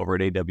something over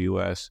at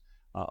AWS.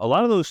 A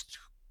lot of those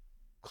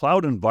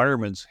cloud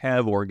environments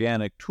have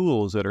organic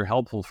tools that are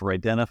helpful for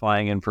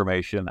identifying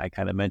information. I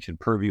kind of mentioned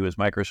Purview as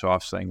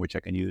Microsoft's thing, which I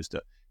can use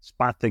to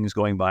spot things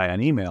going by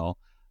on email.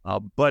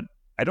 But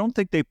I don't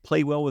think they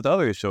play well with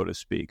others, so to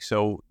speak.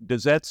 So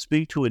does that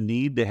speak to a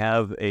need to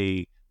have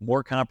a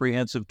more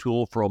comprehensive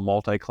tool for a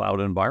multi-cloud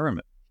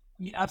environment?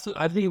 Yeah,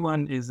 absolutely.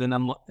 Everyone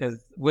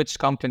which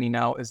company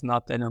now is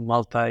not in a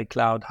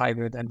multi-cloud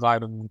hybrid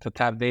environment to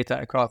have data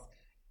across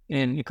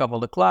in a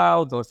couple of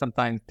clouds or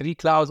sometimes 3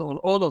 clouds or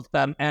all of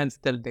them and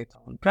still data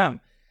on-prem.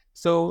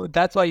 So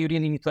that's why you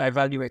really need to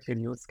evaluate your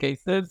use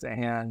cases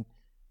and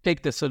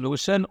pick the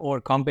solution or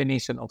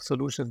combination of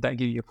solutions that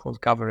give you full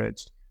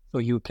coverage so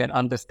you can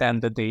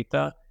understand the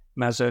data,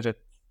 measure it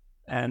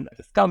and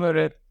discover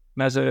it,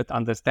 measure it,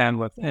 understand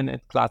what's in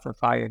it,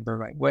 classify it the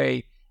right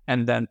way,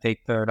 and then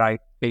take the right,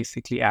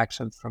 basically,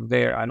 actions from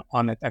there and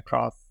on it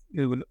across,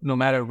 no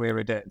matter where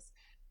it is.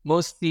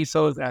 Most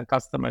CISOs and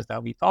customers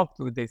that we talk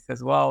to, they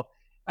says, well,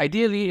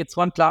 ideally, it's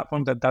one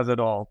platform that does it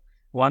all.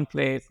 One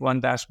place,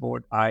 one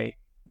dashboard. I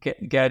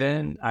get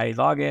in, I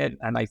log in,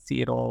 and I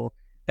see it all.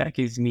 That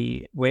gives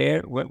me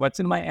what's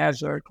in my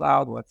Azure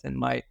cloud, what's in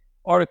my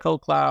Oracle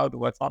cloud,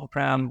 what's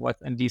on-prem,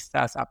 what's in these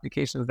SaaS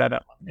applications that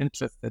I'm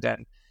interested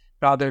in,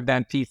 rather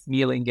than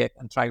piecemealing it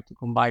and trying to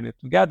combine it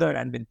together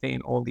and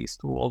maintain all these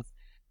tools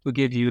to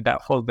give you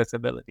that full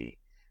visibility.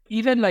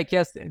 Even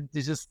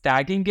just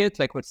tagging it,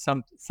 with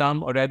some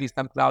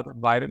cloud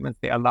environments,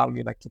 they allow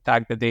you to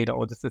tag the data,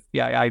 or this is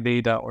PII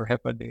data or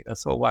HIPAA data.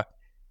 So what?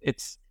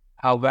 It's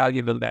how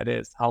valuable that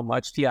is, how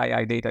much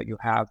PII data you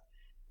have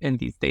in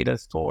these data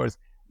stores.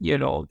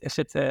 if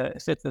it's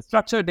a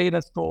structured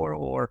data store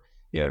or,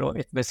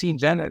 it's machine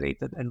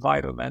generated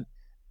environment,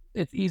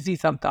 it's easy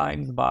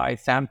sometimes by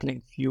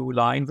sampling few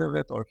lines of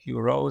it or few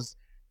rows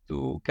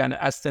to kind of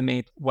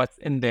estimate what's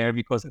in there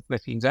because it's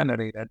machine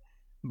generated.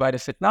 But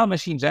if it's not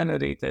machine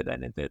generated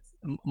and it's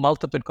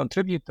multiple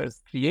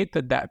contributors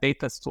created that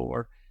data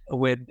store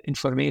with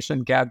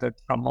information gathered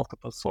from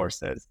multiple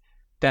sources,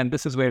 then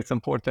this is where it's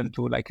important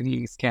to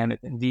really scan it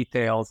in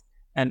details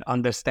and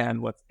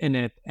understand what's in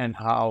it and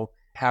how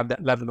have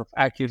that level of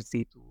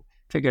accuracy to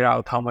figure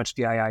out how much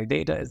PII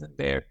data is in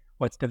there,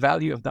 what's the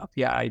value of that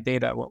PII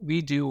data. What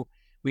we do,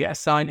 we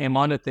assign a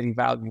monetary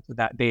value to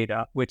that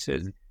data, which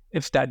is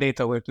if that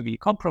data were to be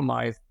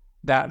compromised,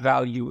 that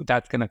value,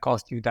 that's going to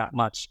cost you that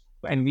much.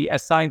 And we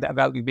assign that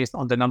value based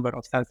on the number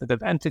of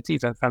sensitive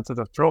entities and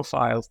sensitive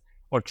profiles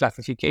or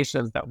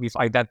classifications that we've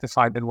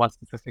identified in one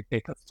specific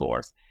data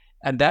source.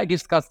 And that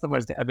gives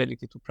customers the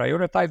ability to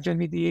prioritize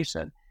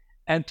remediation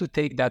and to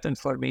take that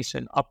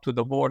information up to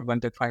the board when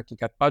they're trying to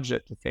get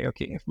budget to say,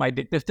 okay,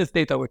 if this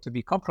data were to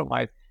be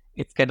compromised,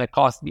 it's going to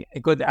cost me.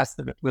 A good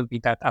estimate will be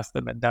that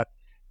estimate that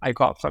I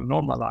got from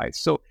Normalize.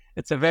 So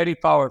it's a very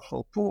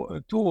powerful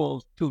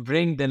tool to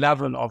bring the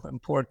level of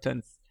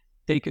importance,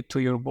 take it to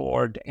your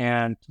board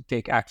and to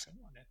take action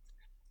on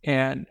it.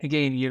 And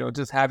again,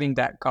 just having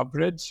that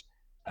coverage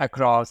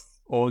across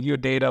all your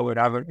data,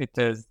 wherever it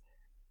is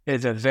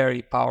a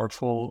very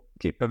powerful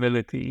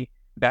capability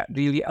that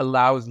really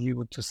allows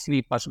you to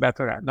sleep much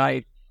better at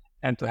night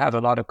and to have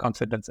a lot of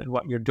confidence in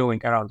what you're doing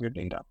around your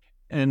data.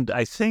 And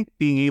I think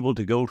being able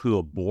to go to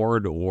a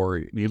board or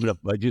even a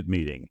budget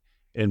meeting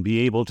and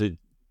be able to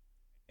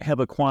have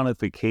a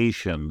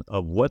quantification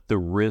of what the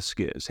risk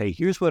is. Hey,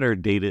 here's what our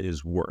data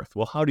is worth.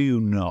 Well, how do you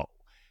know?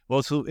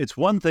 Well, so it's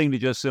one thing to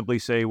just simply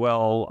say,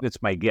 well,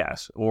 it's my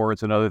guess. Or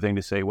it's another thing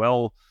to say,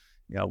 well,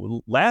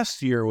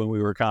 last year when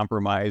we were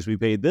compromised, we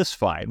paid this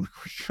fine.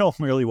 We don't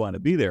really want to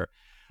be there.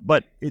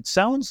 But it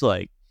sounds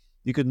like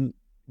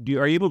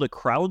are you able to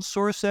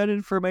crowdsource that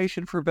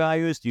information for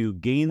values? Do you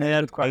gain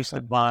that based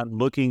upon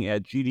looking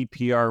at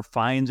GDPR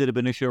fines that have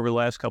been issued over the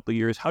last couple of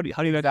years? How do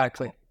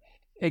you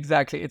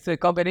Exactly. It's a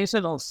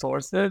combination of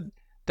sources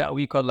that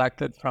we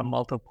collected from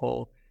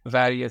multiple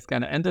various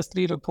kind of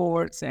industry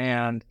reports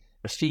and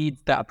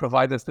feeds that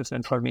provide us this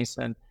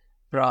information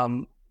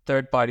from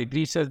third-party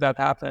breaches that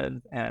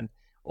happened. And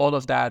all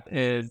of that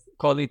is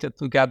collated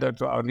together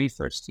to our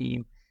research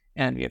team.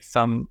 And we have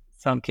some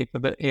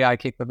AI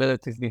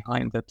capabilities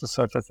behind it to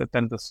surface it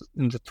in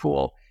the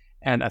tool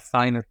and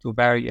assign it to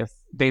various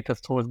data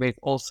stores based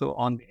also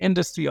on the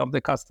industry of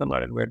the customer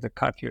and where the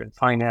cut you're in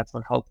finance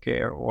or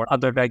healthcare or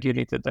other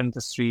regulated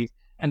industries.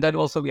 And then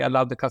also we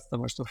allow the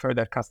customers to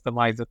further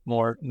customize it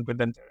more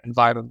within their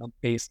environment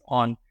based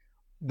on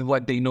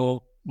what they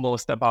know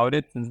most about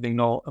it, since they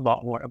know a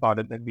lot more about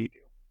it than we do.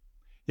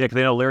 Yeah, because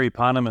I know Larry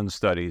Poneman's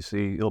studies,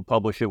 he'll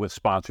publish it with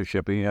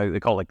sponsorship. They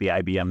call it like the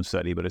IBM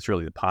study, but it's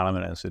really the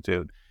Poneman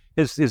Institute.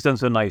 He's done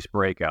some nice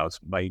breakouts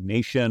by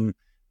nation,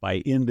 by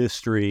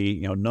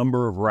industry,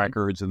 number of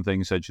records and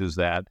things such as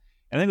that.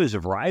 And I think it was a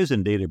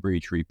Verizon data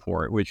breach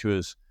report, which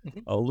was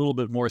a little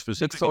bit more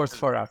specific. Big source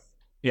for us.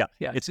 Yeah.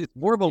 It's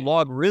more of a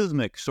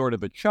logarithmic sort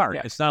of a chart.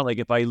 Yeah. It's not like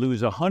if I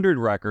lose 100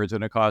 records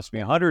and it costs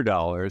me $100,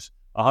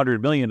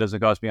 $100 million doesn't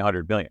cost me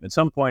 $100 million. At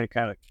some point, it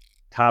kind of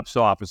tops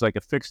off. It's like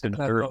a fixed and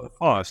variable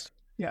cost.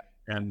 Yeah.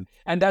 And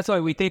that's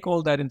why we take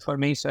all that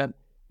information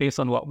based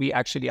on what we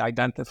actually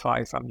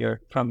identify from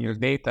your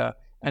data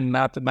and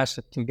mesh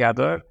it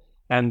together,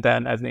 and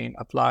then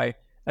apply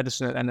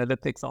additional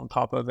analytics on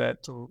top of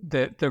it to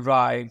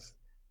derive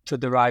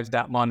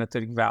that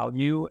monetary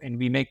value. And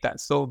we make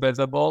that so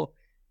visible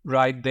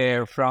right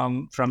there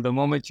from the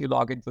moment you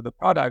log into the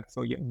product,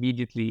 so you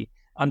immediately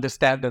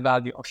understand the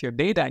value of your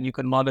data, and you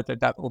can monitor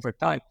that over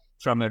time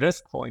from a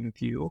risk point of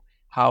view.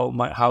 How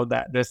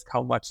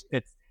much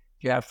it's.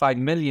 You have 5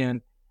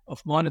 million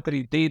of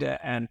monetary data,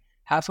 and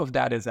half of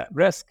that is at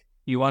risk.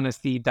 You want to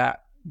see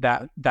that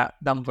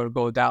number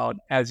go down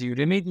as you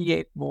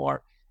remediate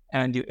more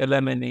and you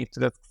eliminate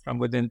risks from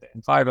within the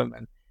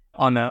environment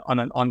on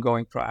an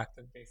ongoing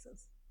proactive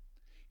basis.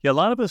 Yeah, a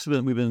lot of us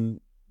we've been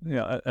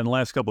in the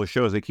last couple of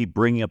shows, they keep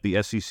bringing up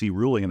the SEC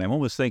ruling, and I'm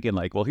almost thinking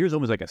like, well, here's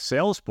almost like a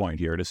sales point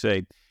here to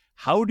say,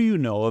 how do you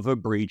know if a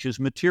breach is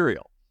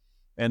material?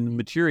 And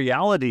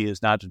materiality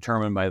is not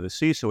determined by the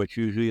CISO, it's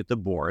usually at the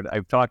board.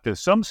 I've talked to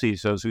some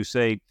CISOs who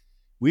say,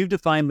 we've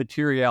defined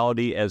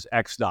materiality as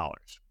X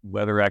dollars,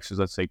 whether X is,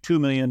 let's say, 2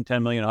 million,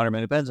 10 million, 100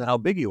 million, depends on how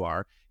big you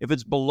are. If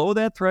it's below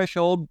that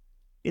threshold,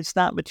 it's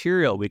not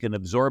material. We can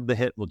absorb the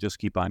hit. We'll just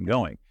keep on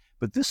going.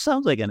 But this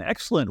sounds like an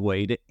excellent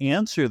way to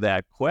answer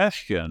that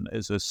question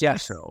as a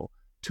CISO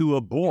to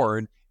a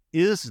board.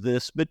 Is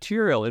this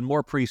material? And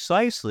more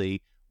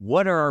precisely,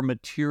 what are our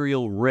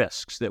material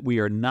risks that we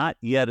are not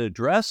yet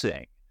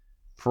addressing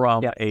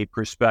from a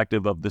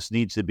perspective of this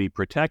needs to be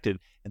protected?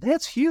 And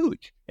that's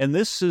huge. And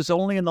this is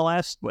only in the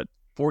last,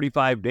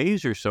 45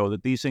 days or so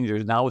that these things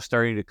are now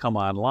starting to come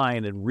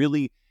online and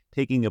really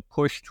taking a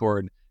push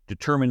toward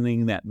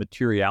determining that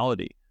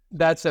materiality.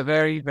 That's a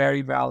very,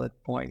 very valid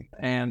point.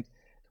 And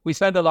we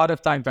spend a lot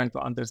of time trying to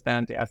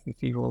understand the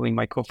SEC ruling.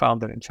 My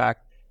co-founder, in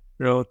fact,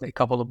 wrote a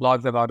couple of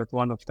blogs about it.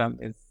 One of them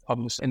is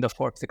published in the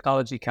Forbes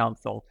Technology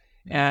Council.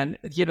 And,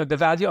 the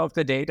value of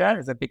the data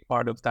is a big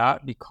part of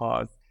that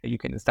because you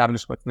can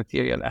establish what's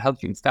material, it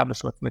helps you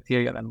establish what's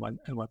material and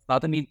what's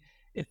not. I mean,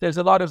 if there's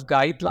a lot of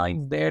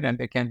guidelines there, and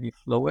they can be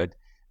fluid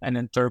and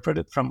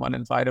interpreted from one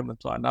environment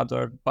to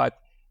another. But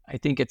I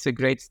think it's a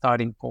great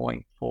starting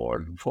point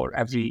for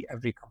every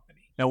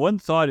company. Now, one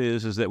thought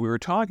is that we were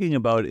talking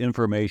about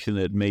information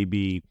that may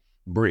be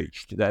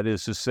breached. That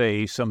is to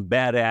say, some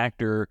bad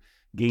actor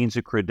gains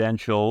a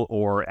credential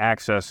or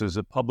accesses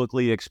a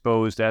publicly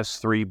exposed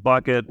S3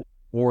 bucket,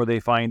 or they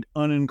find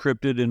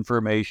unencrypted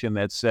information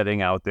that's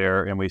setting out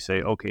there, and we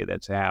say, okay,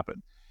 that's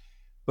happened.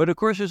 But of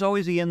course, there's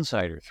always the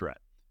insider threat.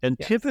 And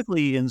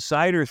typically,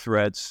 insider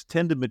threats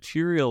tend to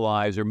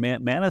materialize or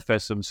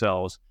manifest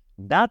themselves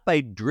not by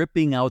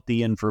dripping out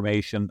the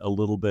information a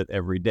little bit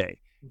every day.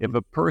 If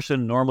a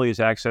person normally is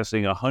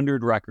accessing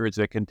 100 records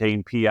that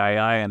contain PII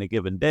on a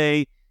given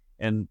day,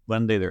 and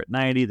one day they're at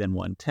 90, then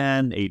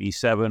 110,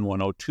 87,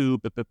 102,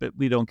 but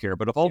we don't care.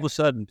 But if all of a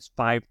sudden it's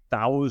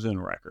 5,000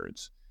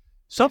 records,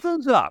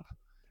 something's up.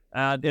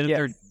 And if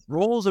there are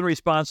roles and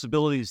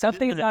responsibilities.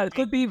 It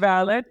could be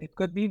valid,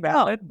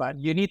 but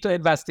you need to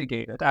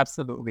investigate it.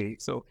 Absolutely.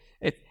 So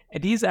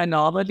these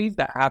anomalies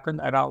that happen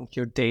around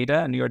your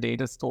data and your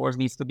data stores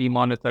needs to be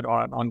monitored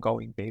on an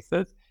ongoing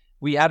basis.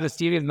 We have a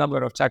serious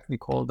number of checks. We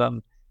call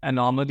them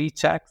anomaly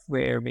checks,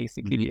 where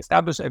basically we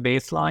establish a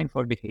baseline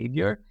for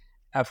behavior.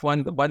 If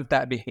once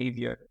that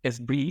behavior is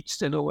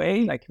breached in a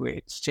way, like where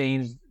it's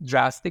changed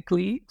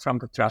drastically from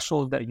the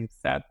threshold that you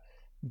set,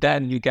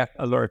 then you get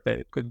alerted.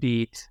 It could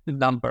be the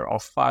number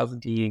of files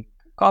being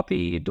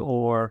copied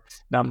or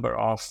number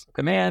of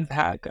commands,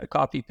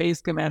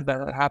 copy-paste commands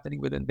that are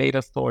happening within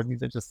data stores.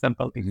 These are just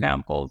simple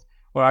examples.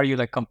 Or are you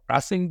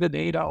compressing the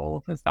data all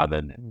of a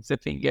sudden and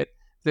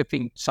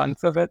zipping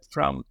chunks of it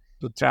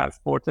to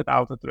transport it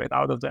out of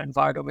the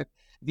environment?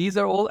 These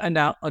are all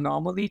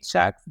anomaly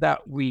checks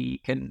that we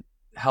can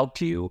help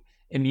you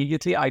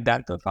immediately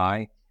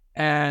identify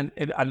and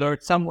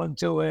alert someone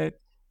to it,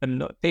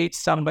 and page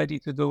somebody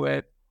to do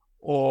it,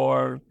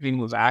 or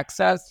remove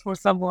access for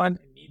someone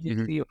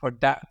immediately for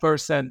that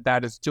person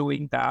that is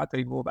doing that.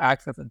 Remove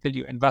access until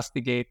you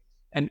investigate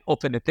and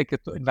open a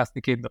ticket to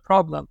investigate the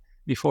problem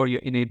before you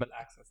enable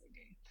access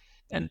again.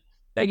 And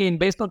again,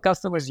 based on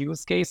customers'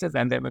 use cases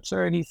and their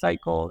maturity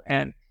cycle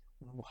and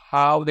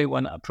how they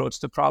want to approach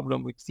the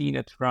problem, we've seen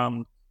it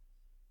from,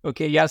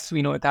 okay, yes,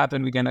 we know it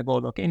happened, we're going to go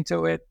look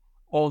into it,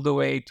 all the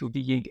way to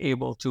being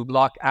able to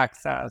block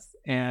access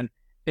and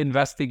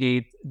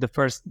investigate the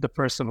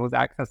person who's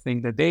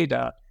accessing the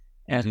data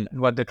and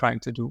what they're trying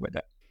to do with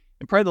it.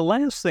 And probably the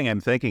last thing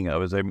I'm thinking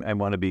of, as I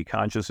want to be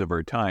conscious of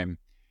our time,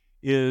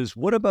 is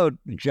what about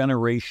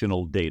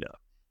generational data?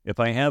 If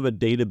I have a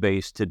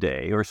database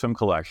today or some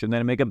collection, then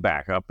I make a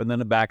backup, and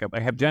then a backup. I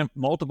have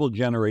multiple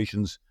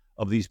generations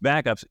of these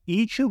backups,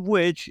 each of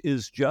which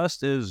is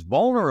just as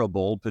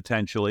vulnerable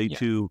potentially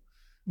to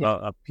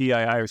a PII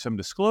or some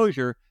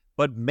disclosure,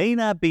 but may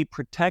not be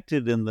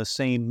protected in the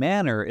same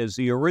manner as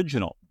the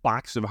original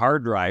box of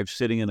hard drives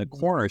sitting in a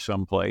corner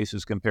someplace,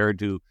 as compared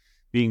to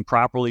being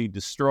properly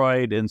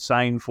destroyed and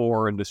signed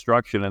for and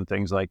destruction and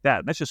things like that.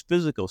 And that's just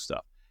physical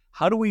stuff.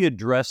 How do we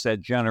address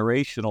that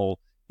generational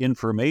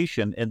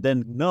information and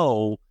then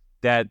know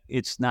that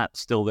it's not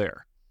still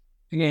there?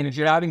 Again, if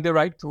you're having the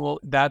right tool,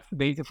 that's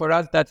basic for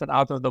us. That's an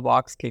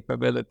out-of-the-box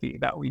capability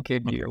that we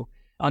give you.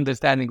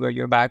 Understanding where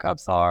your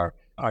backups are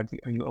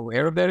you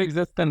aware of their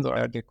existence, or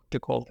are they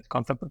called the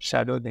concept of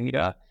shadow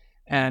data?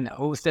 And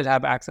who still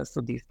have access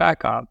to these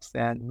backups,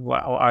 and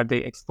are they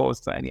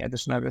exposed to any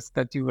additional risk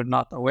that you were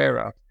not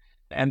aware of?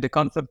 And the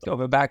concept of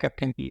a backup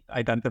can be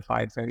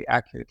identified very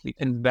accurately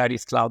in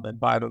various cloud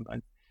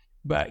environments.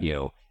 But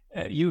you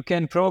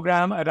can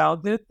program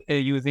around it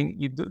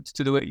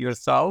to do it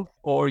yourself,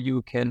 or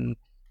you can,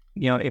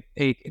 a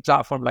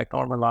platform like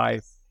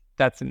Normalize,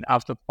 that's an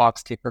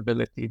out-of-box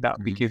capability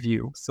that we give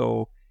you.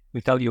 So we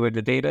tell you where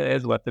the data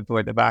is, where the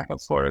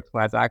backups for it, who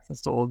has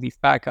access to all these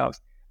backups,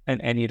 and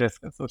any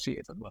risk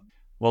associated with them.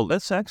 Well,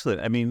 that's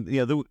excellent. I mean,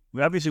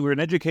 obviously we're an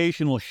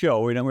educational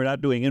show. We're not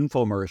doing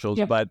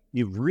infomercials, but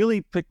you've really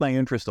piqued my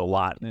interest a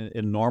lot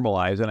in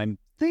Normalize, and I'm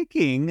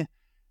thinking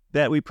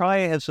that we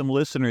probably have some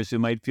listeners who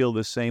might feel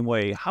the same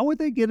way. How would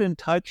they get in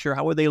touch, or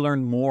how would they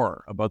learn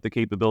more about the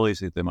capabilities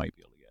that they might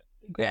be able to get?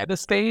 Yeah, the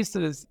space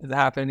is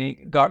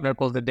happening. Gartner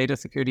calls it data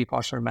security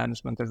posture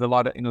management. There's a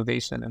lot of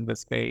innovation in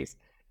this space.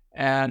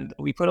 And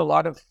we put a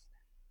lot of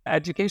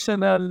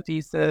educational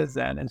pieces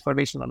and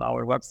information on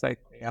our website,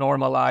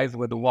 Normalize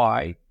with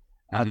 .ai.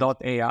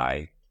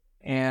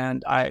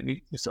 And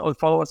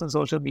follow us on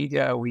social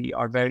media. We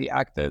are very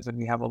active, and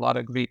we have a lot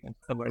of great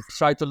customers.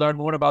 Try to learn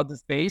more about the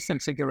space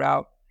and figure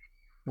out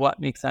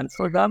what makes sense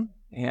for them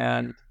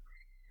and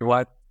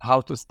how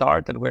to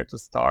start and where to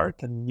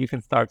start. And you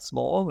can start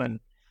small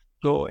and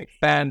go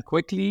expand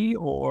quickly,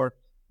 or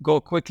go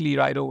quickly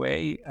right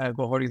away,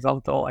 go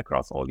horizontal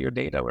across all your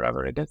data,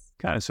 wherever it is.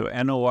 Kind of, so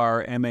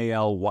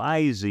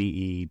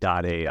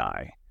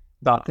NORMALYZE.ai.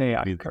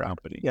 .ai. Be the Correct.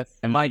 company. Yes.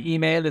 And my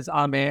email is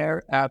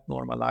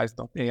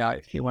amer@normalize.ai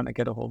if you want to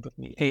get a hold of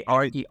me.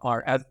 ARER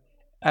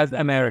as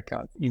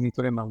America. You need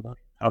to remember.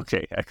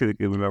 Okay, I could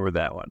remember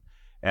that one.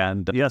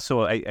 And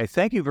so I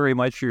thank you very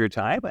much for your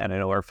time. And I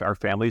know our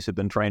families have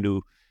been trying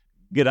to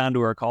get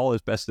onto our call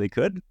as best they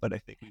could, but I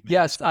think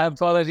yes, I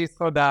apologize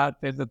for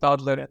that. There's a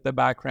toddler in the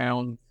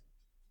background.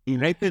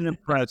 I've been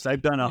impressed.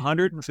 I've done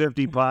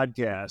 150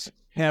 podcasts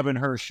having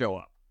her show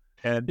up.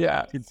 And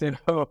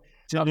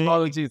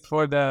apologies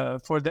for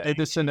the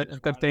additional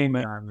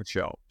entertainment on the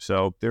show.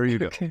 So there you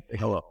go. Okay.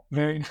 Hello.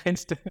 Very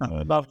nice to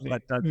lovely.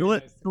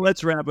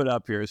 Let's wrap it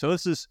up here. So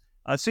this is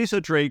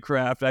CISO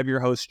Tradecraft. I'm your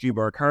host, G.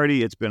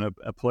 Hardy. It's been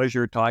a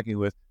pleasure talking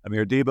with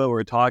Amer Deeba.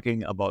 We're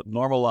talking about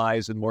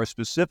Normalize and more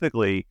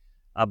specifically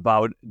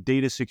about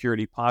data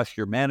security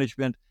posture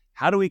management.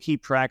 How do we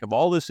keep track of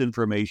all this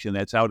information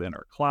that's out in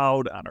our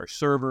cloud, on our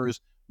servers,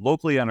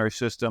 locally on our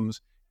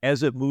systems,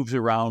 as it moves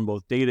around,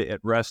 both data at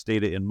rest,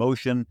 data in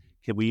motion?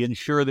 Can we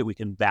ensure that we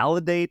can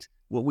validate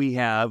what we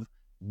have,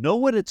 know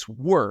what it's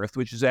worth,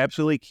 which is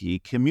absolutely key,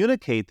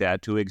 communicate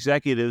that to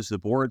executives, the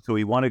board, so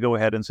we want to go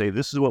ahead and say,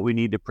 this is what we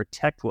need to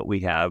protect what we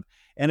have.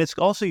 And it's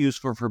also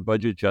useful for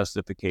budget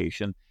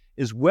justification,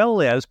 as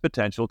well as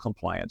potential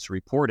compliance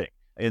reporting.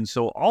 And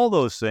so all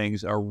those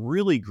things are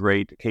really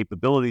great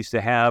capabilities to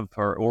have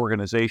for an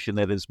organization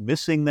that is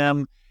missing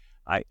them.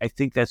 I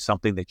think that's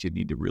something that you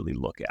need to really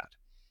look at.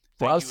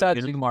 Well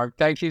said, Mark.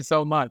 Thank you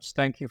so much.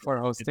 Thank you for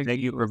hosting.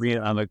 Thank you for being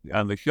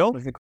on the show.